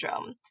imposter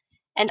syndrome.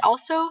 And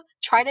also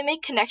try to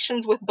make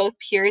connections with both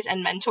peers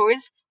and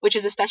mentors, which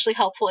is especially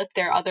helpful if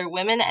there are other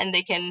women and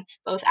they can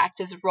both act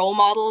as role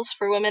models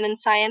for women in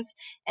science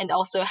and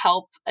also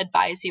help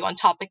advise you on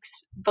topics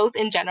both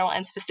in general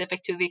and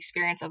specific to the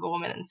experience of a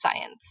woman in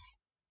science.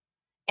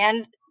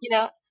 And, you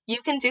know,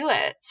 you can do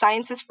it.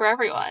 Science is for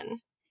everyone.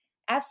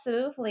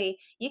 Absolutely.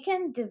 You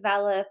can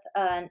develop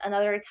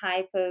another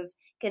type of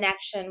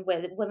connection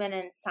with women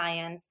in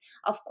science.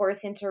 Of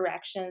course,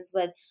 interactions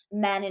with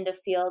men in the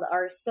field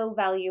are so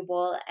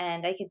valuable,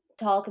 and I could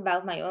talk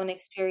about my own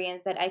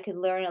experience that I could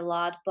learn a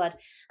lot. But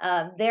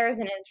there's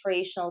an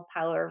inspirational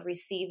power of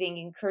receiving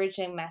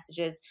encouraging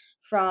messages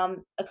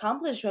from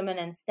accomplished women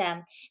in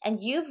STEM. And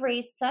you've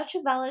raised such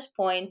a valid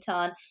point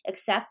on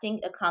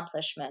accepting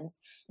accomplishments.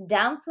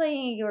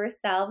 Downplaying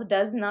yourself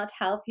does not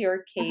help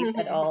your case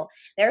at all.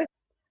 There's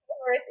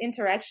first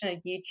interaction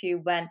at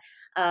YouTube when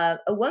a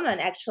woman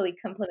actually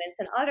compliments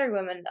another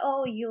woman,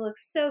 "Oh, you look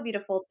so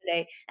beautiful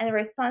today," and the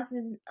response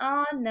is,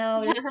 "Oh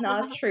no, that's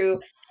not true."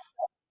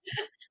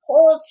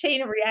 Whole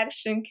chain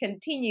reaction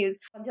continues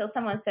until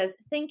someone says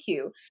thank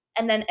you,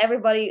 and then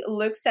everybody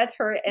looks at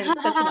her in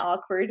such an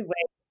awkward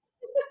way.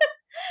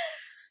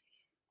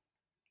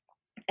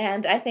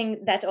 And I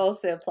think that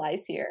also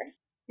applies here.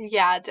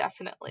 Yeah,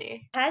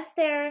 definitely. Has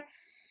there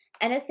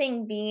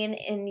anything been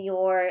in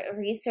your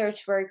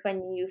research work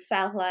when you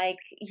felt like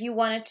you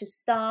wanted to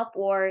stop,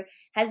 or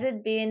has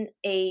it been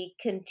a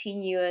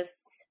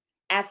continuous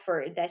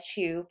effort that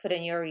you put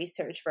in your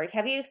research work?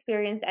 Have you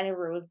experienced any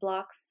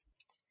roadblocks?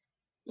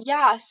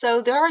 Yeah,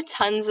 so there are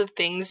tons of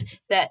things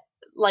that,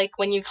 like,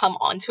 when you come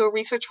onto a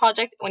research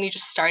project, when you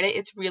just start it,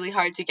 it's really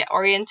hard to get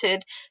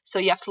oriented. So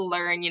you have to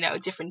learn,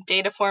 different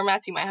data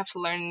formats. You might have to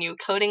learn a new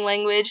coding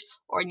language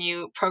or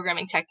new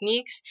programming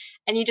techniques.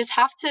 And you just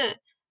have to,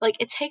 like,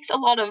 it takes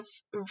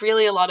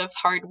really a lot of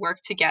hard work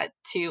to get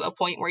to a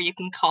point where you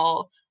can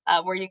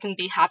where you can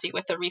be happy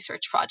with a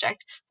research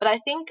project. But I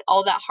think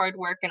all that hard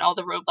work and all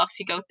the roadblocks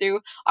you go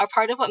through are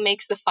part of what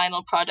makes the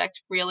final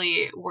product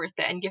really worth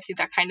it and gives you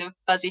that kind of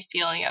fuzzy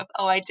feeling of,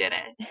 oh, I did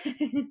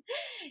it.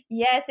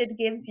 Yes, it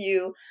gives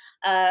you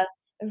a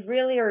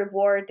really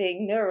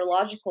rewarding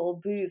neurological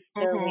boost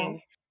Hmm.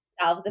 knowing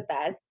of the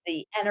best,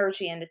 the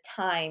energy and the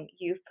time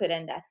you've put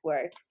in that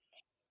work.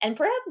 And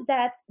perhaps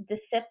that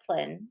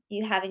discipline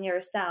you have in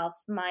yourself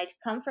might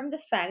come from the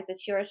fact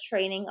that you're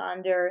training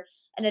under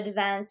an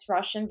advanced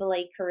Russian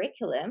ballet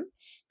curriculum,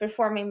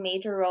 performing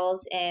major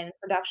roles in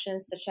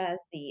productions such as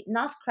The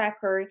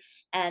Nutcracker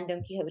and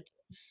Don Quixote.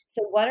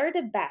 So, what are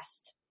the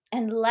best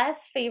and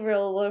less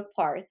favorable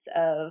parts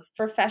of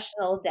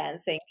professional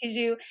dancing? Could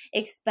you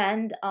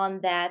expand on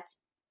that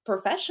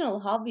professional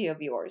hobby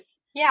of yours?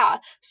 Yeah.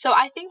 So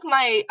I think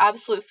my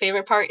absolute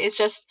favorite part is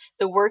just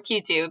the work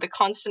you do, the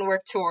constant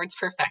work towards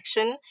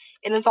perfection.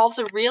 It involves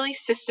a really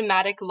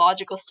systematic,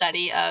 logical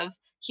study of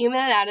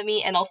human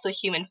anatomy and also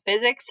human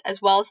physics,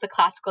 as well as the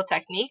classical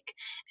technique.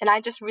 And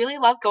I just really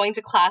love going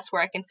to class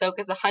where I can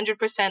focus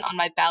 100% on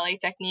my ballet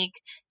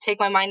technique, take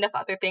my mind off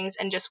other things,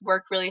 and just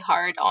work really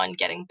hard on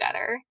getting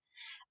better.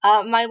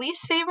 My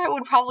least favorite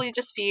would probably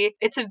just be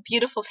it's a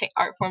beautiful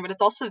art form, but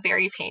it's also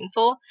very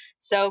painful.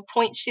 So,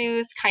 point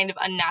shoes, kind of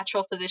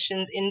unnatural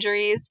positions,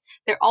 injuries,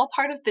 they're all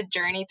part of the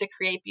journey to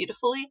create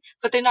beautifully,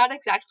 but they're not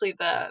exactly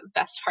the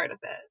best part of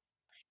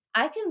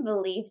I can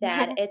believe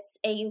that it. it's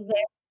a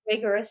very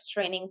rigorous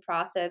training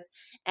process,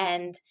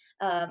 and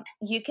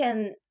you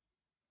can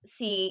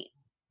see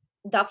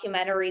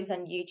documentaries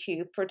on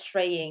YouTube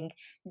portraying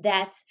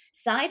that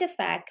side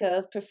effect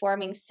of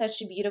performing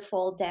such a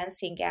beautiful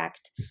dancing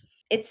act.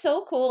 It's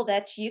so cool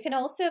that you can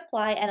also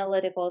apply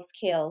analytical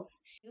skills.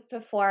 You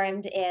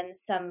performed in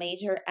some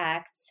major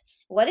acts.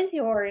 What is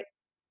your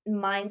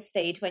mind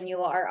state when you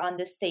are on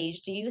the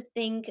stage? Do you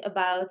think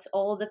about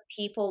all the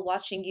people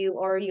watching you,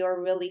 or you're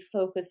really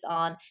focused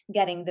on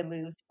getting the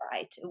moves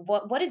right?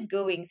 What is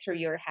going through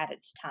your head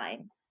at the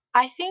time?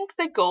 I think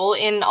the goal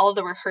in all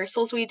the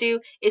rehearsals we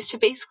do is to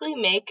basically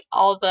make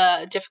all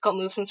the difficult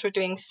movements we're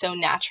doing so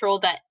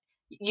natural that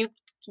you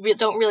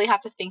don't really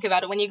have to think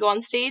about it when you go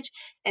on stage.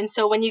 And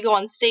so when you go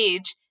on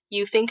stage,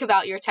 you think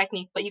about your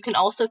technique, but you can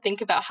also think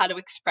about how to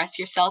express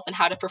yourself and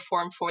how to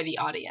perform for the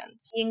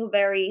audience. Being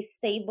very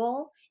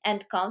stable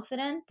and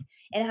confident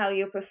in how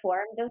you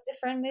perform those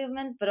different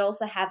movements, but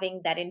also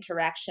having that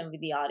interaction with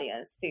the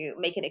audience to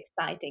make it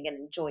exciting and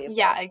Yeah,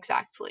 enjoyable.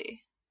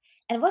 exactly.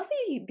 And what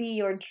would be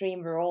your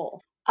dream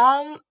role?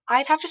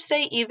 I'd have to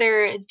say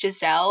either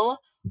Giselle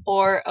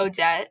or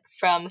Odette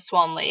from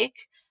Swan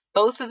Lake.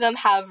 Both of them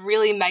have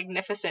really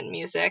magnificent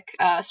music.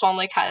 Swan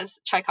Lake has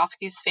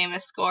Tchaikovsky's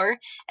famous score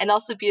and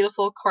also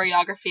beautiful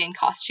choreography and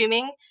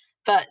costuming,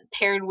 but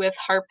paired with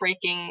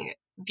heartbreaking,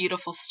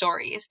 beautiful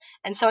stories.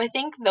 And so I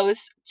think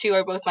those two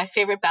are both my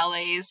favorite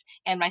ballets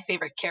and my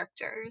favorite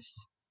characters.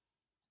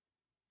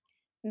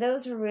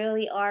 Those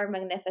really are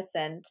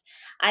magnificent.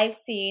 I've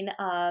seen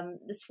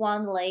the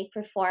Swan Lake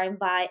performed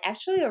by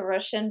actually a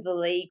Russian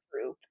ballet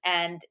group,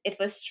 and it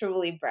was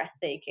truly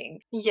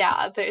breathtaking.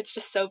 Yeah, it's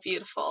just so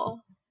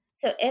beautiful.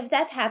 So if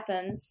that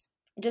happens,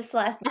 just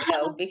let me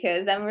know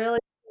because I'm really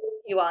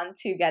you want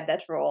to get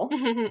that role.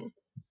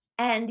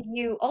 And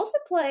you also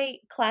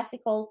play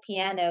classical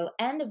piano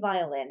and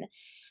violin.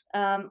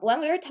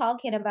 When we were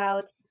talking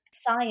about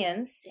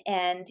science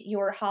and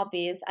your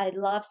hobbies, I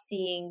love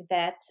seeing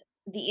that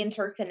the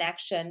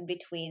interconnection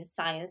between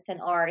science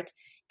and art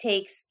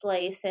takes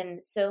place in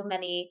so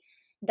many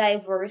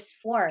diverse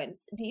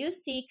forms. Do you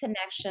see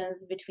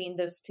connections between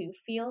those two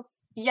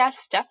fields?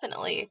 Yes,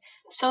 definitely.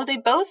 So they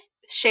both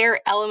share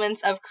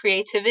elements of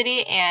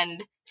creativity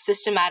and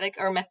systematic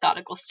or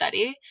methodical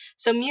study.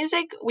 So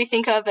music we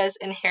think of as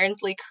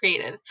inherently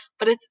creative,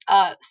 but it's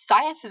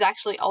science is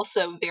actually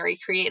also very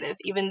creative,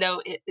 even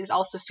though it is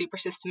also super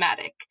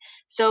systematic.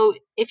 So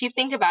if you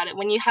think about it,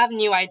 when you have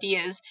new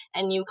ideas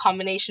and new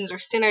combinations or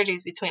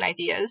synergies between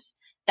ideas,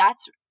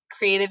 that's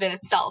creative in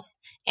itself.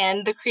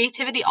 And the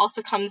creativity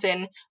also comes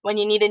in when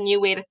you need a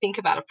new way to think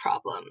about a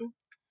problem.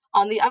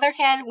 On the other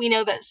hand, we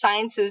know that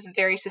science is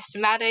very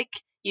systematic.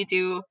 You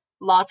do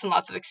lots and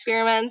lots of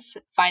experiments,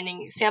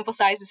 finding sample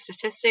sizes,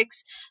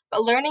 statistics,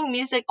 but learning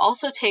music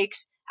also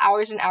takes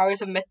hours and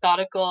hours of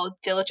methodical,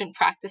 diligent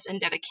practice and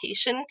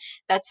dedication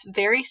that's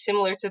very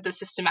similar to the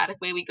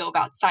systematic way we go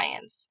about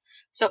science.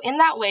 So, in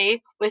that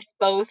way, with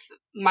both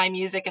my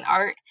music and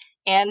art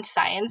and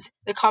science,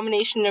 the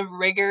combination of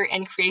rigor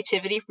and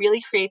creativity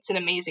really creates an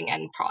amazing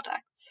end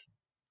product.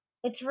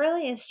 It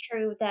really is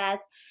true that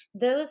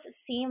those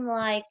seem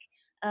like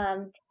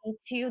to be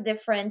two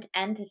different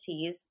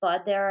entities,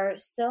 but there are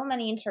so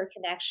many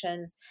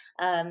interconnections.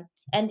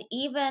 And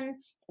even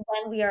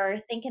when we are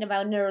thinking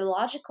about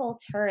neurological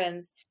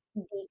terms,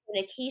 the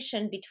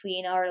communication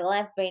between our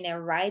left brain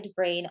and right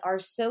brain are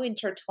so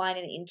intertwined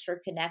and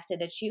interconnected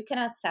that you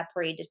cannot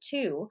separate the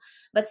two,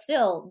 but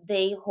still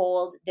they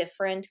hold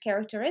different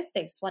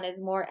characteristics. One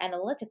is more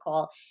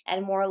analytical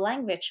and more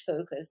language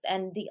focused,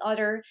 and the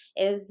other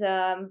is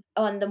on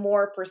the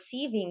more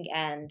perceiving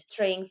end,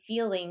 portraying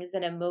feelings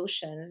and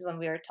emotions when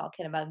we are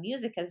talking about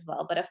music as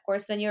well. But of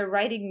course, when you're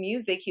writing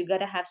music, you got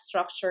to have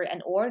structure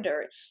and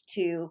order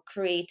to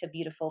create a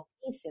beautiful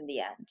piece in the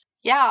end.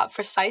 Yeah,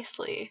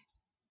 precisely.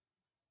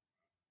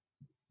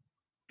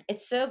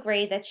 It's so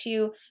great that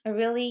you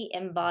really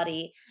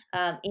embody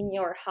in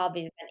your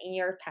hobbies and in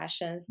your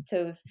passions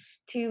those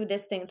two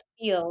distinct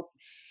fields.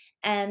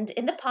 And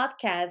in the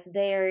podcast,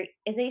 there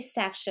is a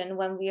section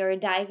when we are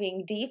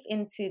diving deep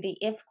into the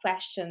if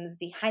questions,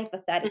 the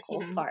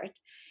hypothetical part.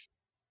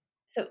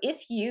 So,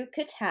 if you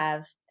could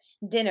have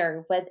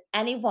dinner with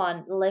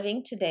anyone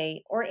living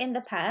today or in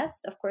the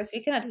past, of course,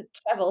 we cannot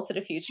travel to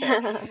the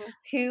future,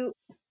 who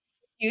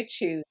you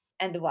choose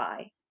and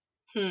why?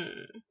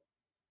 Hmm.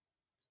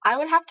 I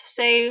would have to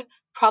say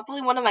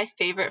probably one of my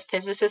favorite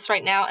physicists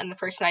right now, and the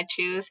person I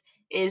choose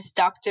is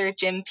Dr.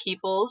 Jim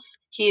Peebles.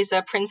 He's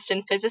a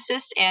Princeton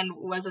physicist and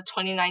was a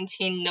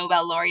 2019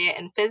 Nobel laureate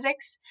in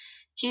physics.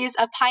 He's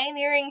a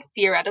pioneering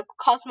theoretical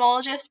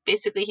cosmologist.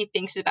 Basically, he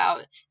thinks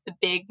about the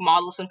big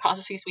models and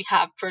processes we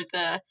have for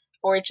the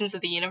origins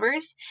of the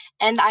universe.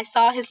 And I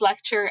saw his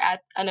lecture at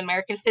an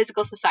American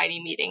Physical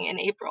Society meeting in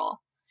April.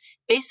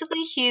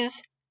 Basically,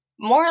 he's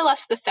more or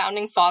less the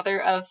founding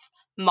father of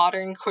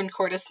modern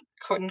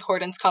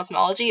concordance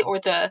cosmology, or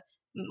the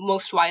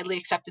most widely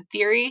accepted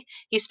theory.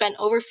 He spent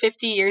over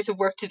 50 years of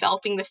work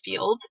developing the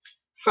field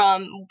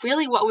from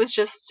really what was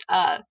just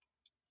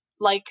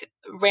like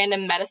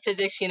random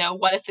metaphysics,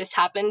 what if this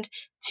happened,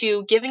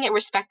 to giving it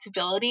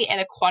respectability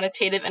and a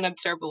quantitative and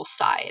observable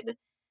side.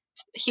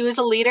 He was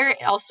a leader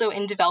also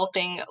in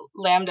developing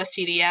Lambda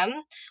CDM,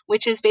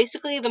 which is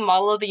basically the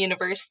model of the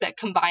universe that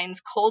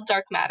combines cold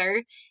dark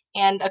matter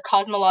and a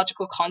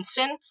cosmological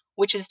constant,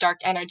 which is dark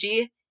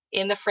energy,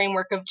 in the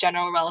framework of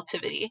general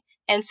relativity.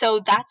 And so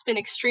that's been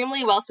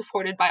extremely well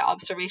supported by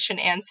observation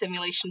and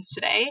simulations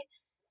today.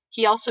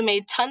 He also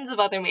made tons of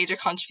other major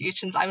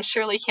contributions. I'm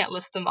surely can't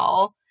list them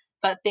all,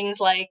 but things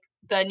like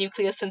the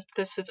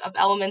nucleosynthesis of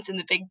elements in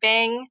the Big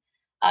Bang,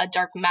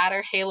 dark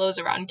matter halos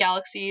around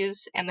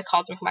galaxies, and the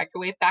cosmic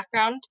microwave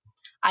background.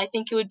 I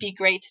think it would be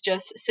great to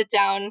just sit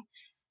down,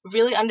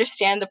 really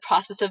understand the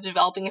process of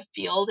developing a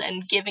field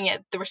and giving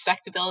it the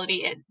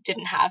respectability it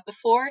didn't have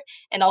before,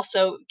 and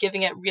also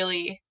giving it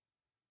really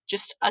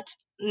just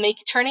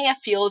turning a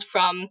field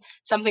from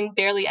something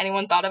barely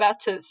anyone thought about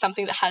to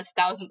something that has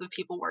thousands of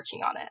people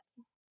working on it.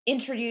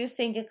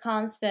 Introducing a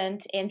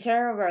constant in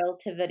general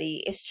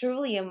relativity is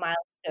truly a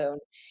milestone.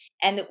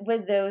 And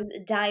with those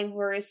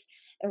diverse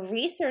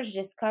research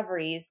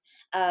discoveries,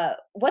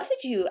 what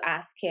would you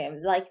ask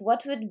him? Like,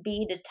 what would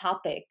be the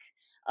topic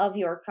of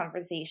your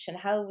conversation?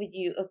 How would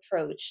you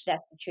approach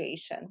that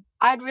situation?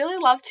 I'd really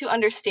love to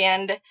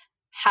understand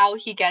how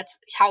he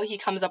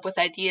comes up with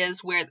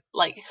ideas, where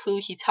like who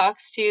he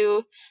talks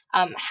to,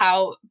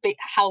 how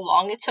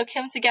long it took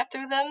him to get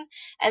through them,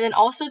 and then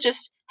also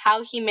just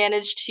how he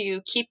managed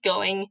to keep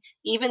going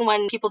even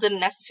when people didn't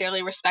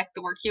necessarily respect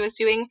the work he was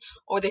doing,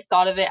 or they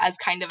thought of it as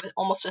kind of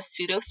almost a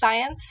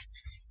pseudoscience.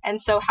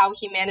 And so how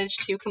he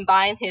managed to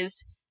combine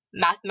his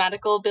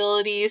mathematical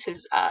abilities,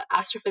 his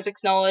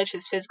astrophysics knowledge,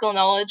 his physical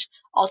knowledge,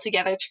 all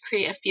together to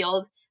create a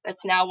field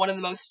that's now one of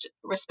the most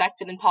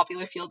respected and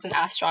popular fields in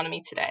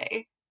astronomy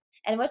today.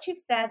 And what you've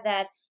said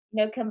that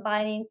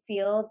combining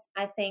fields,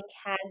 I think,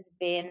 has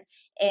been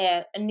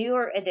a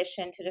newer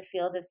addition to the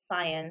field of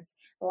science,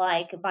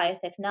 like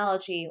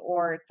biotechnology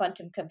or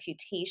quantum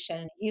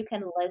computation. You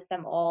can list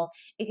them all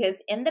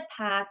because in the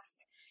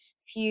past,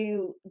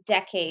 few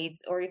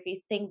decades, or if you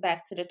think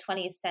back to the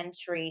 20th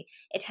century,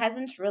 it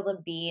hasn't really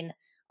been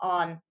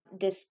on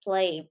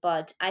display.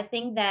 But I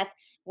think that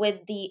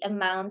with the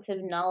amount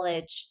of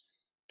knowledge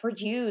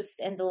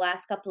produced in the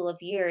last couple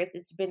of years,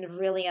 it's been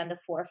really on the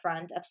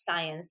forefront of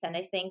science. And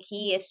I think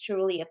he is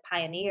truly a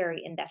pioneer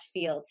in that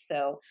field.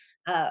 So,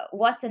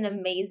 what an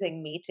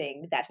amazing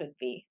meeting that would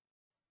be.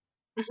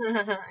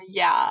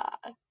 Yeah,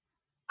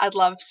 I'd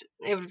love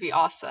it would be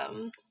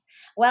awesome.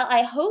 Well,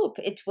 I hope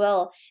it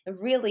will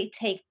really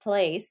take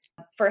place,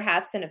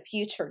 perhaps in a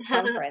future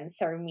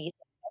conference or meeting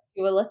that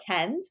you will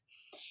attend,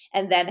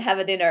 and then have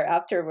a dinner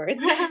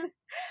afterwards.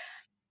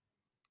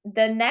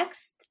 The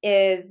next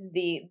is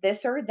the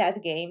this or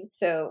that game.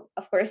 So,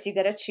 of course, you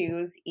gotta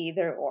choose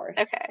either or.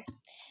 Okay.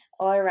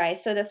 All right.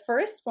 So, the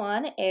first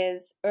one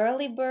is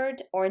early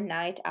bird or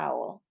night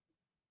owl.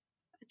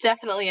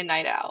 Definitely a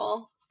night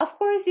owl. Of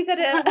course, you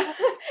gotta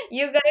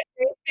you gotta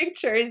take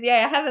pictures.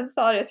 Yeah, I haven't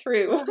thought it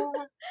through.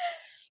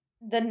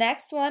 The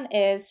next one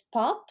is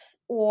pop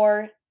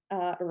or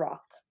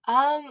rock.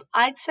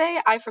 I'd say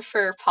I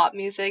prefer pop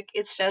music.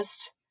 It's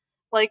just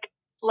like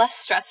less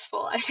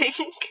stressful, I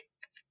think.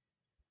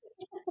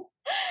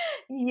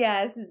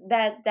 Yes,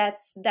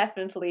 that's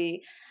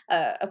definitely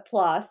a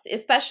plus,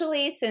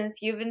 especially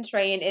since you've been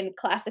trained in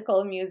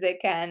classical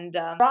music, and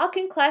rock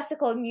and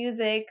classical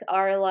music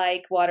are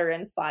like water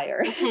and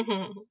fire.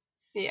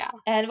 Yeah.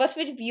 And what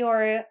would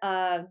your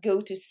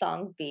go-to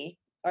song be,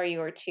 or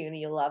your tune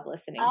you love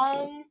listening to?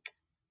 Um,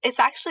 it's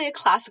actually a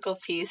classical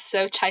piece.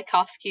 So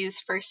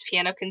Tchaikovsky's First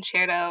Piano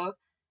Concerto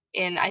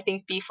in I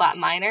think B flat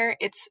minor.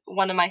 It's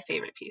one of my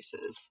favorite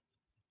pieces.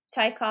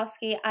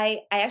 Tchaikovsky,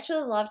 I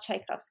actually love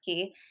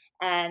Tchaikovsky,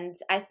 and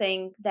I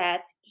think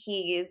that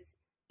he is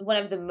one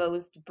of the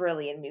most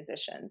brilliant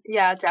musicians.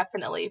 Yeah,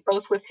 definitely.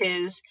 Both with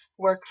his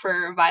work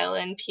for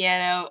violin,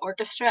 piano,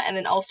 orchestra, and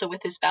then also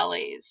with his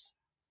ballets.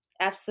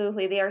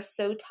 Absolutely. They are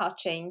so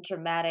touching,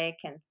 dramatic,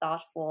 and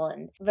thoughtful,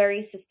 and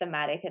very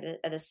systematic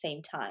at the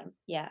same time.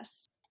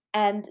 Yes.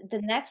 And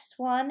the next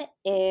one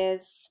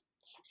is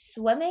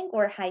swimming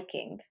or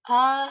hiking.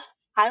 Uh,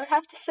 I would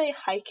have to say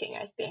hiking,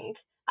 I think.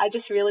 I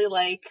just really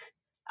like,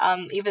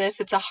 even if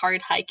it's a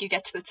hard hike, you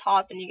get to the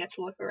top and you get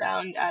to look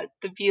around at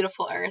the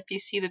beautiful earth. You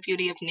see the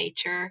beauty of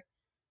nature.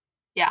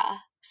 Yeah.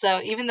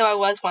 So even though I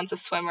was once a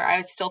swimmer, I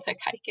would still pick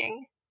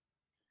hiking.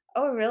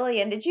 Oh,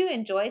 really? And did you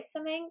enjoy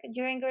swimming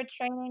during your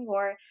training,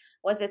 or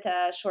was it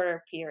a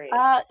shorter period?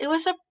 It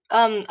was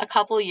a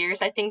couple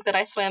years I think that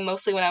I swam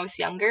mostly when I was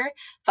younger,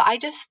 but I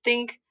just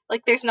think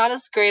like there's not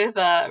as great of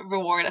a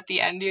reward at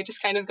the end. You're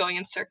just kind of going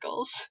in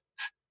circles.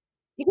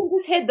 You can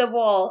just hit the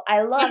wall.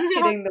 I loved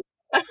hitting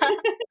the.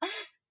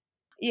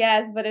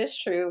 Yes, but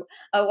it's true.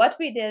 What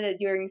we did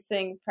during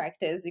swimming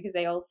practice, because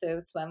I also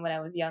swam when I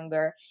was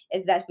younger,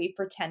 is that we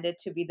pretended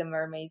to be the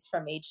mermaids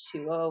from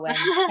H2O and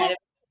kind of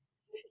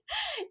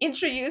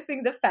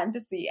introducing the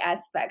fantasy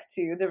aspect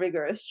to the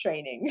rigorous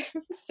training.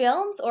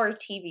 Films or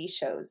TV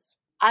shows?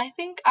 I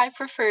think I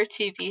prefer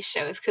TV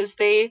shows because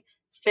they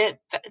fit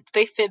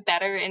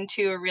better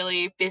into a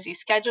really busy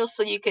schedule.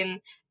 So you can,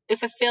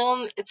 if a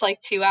film it's like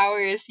 2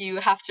 hours, you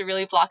have to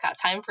really block out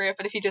time for it.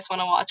 But if you just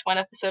want to watch one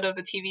episode of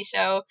a TV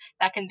show,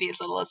 that can be as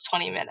little as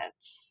 20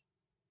 minutes.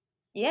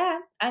 Yeah,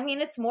 I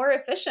mean it's more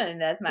efficient in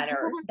that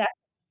manner. That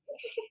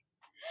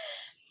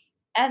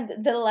and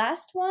the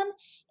last one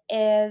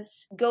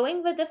is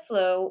going with the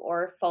flow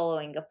or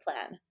following a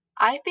plan.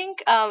 I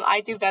think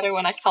I do better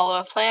when I follow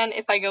a plan.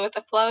 If I go with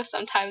the flow,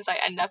 sometimes I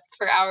end up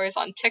for hours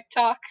on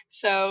TikTok.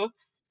 So,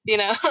 you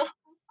know,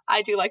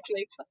 I do like to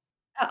make.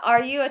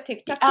 Are you a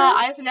TikToker?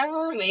 I've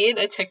never made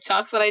a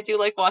TikTok, but I do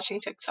like watching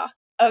TikTok.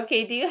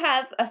 Okay, do you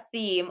have a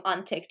theme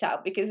on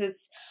TikTok? Because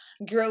it's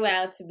grown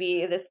out to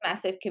be this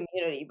massive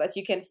community, but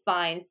you can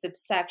find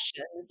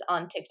subsections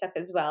on TikTok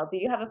as well. Do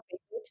you have a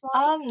favorite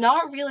one?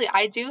 Not really.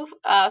 I do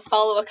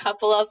follow a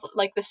couple of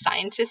like the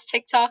scientist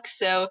TikToks,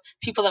 so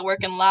people that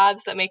work in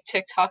labs that make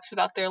TikToks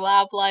about their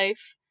lab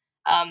life.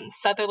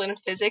 Sutherland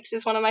Physics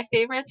is one of my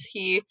favorites.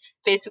 He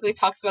basically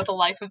talks about the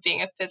life of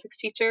being a physics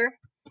teacher.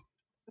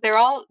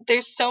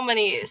 There's so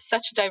many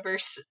such a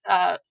diverse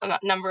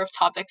number of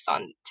topics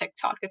on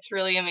TikTok. It's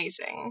really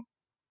amazing.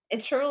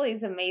 It truly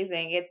is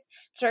amazing. It's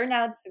turned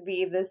out to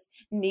be this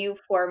new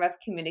form of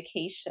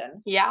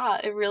communication. Yeah,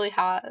 it really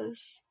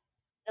has.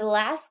 The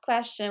last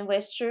question,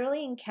 which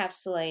truly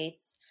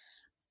encapsulates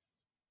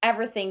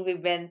everything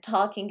we've been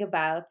talking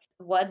about,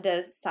 what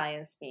does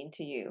science mean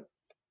to you?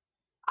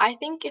 I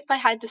think if I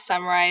had to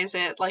summarize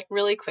it like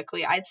really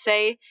quickly, I'd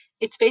say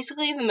it's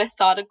basically the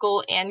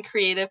methodical and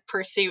creative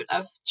pursuit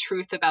of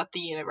truth about the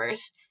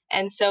universe.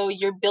 And so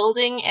you're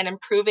building and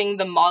improving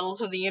the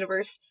models of the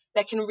universe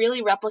that can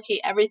really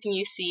replicate everything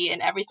you see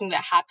and everything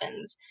that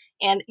happens.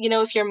 And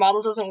if your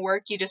model doesn't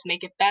work, you just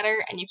make it better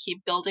and you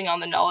keep building on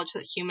the knowledge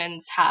that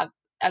humans have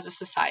as a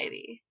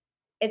society.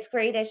 It's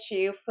great that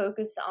you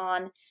focused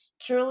on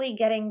truly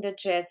getting the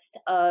gist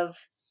of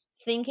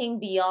thinking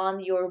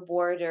beyond your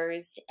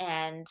borders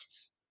and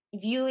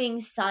viewing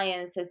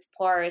science as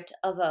part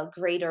of a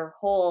greater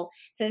whole,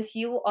 since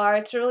you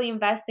are truly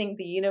investing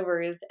the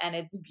universe and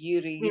its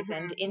beauties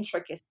and Hmm.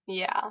 intricacies.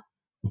 Yeah.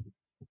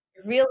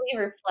 Really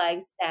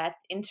reflects that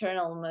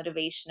internal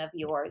motivation of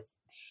yours.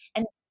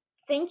 And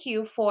thank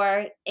you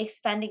for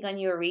expanding on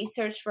your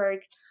research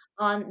work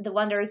on the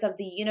wonders of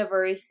the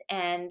universe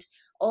and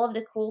all of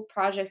the cool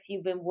projects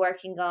you've been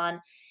working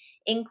on,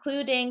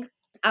 including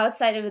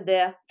outside of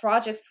the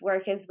projects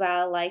work as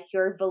well, like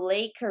your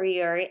ballet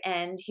career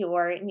and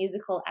your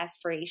musical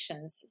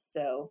aspirations.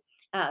 So,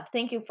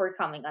 thank you for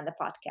coming on the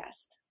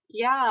podcast.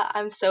 Yeah,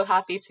 I'm so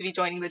happy to be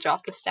joining the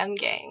Drop the STEM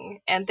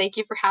gang, and thank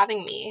you for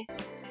having me.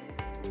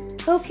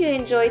 Hope you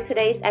enjoyed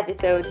today's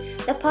episode.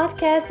 The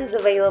podcast is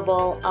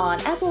available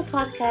on Apple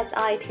Podcasts,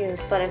 iTunes,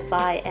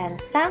 Spotify, and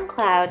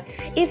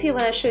SoundCloud. If you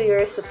want to show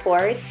your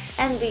support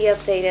and be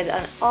updated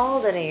on all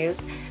the news,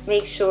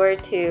 make sure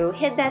to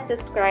hit that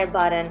subscribe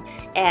button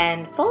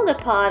and follow the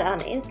pod on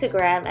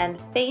Instagram and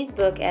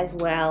Facebook as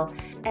well.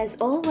 As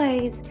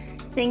always,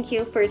 thank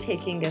you for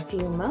taking a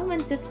few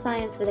moments of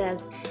science with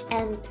us,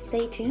 and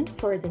stay tuned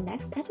for the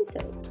next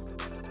episode.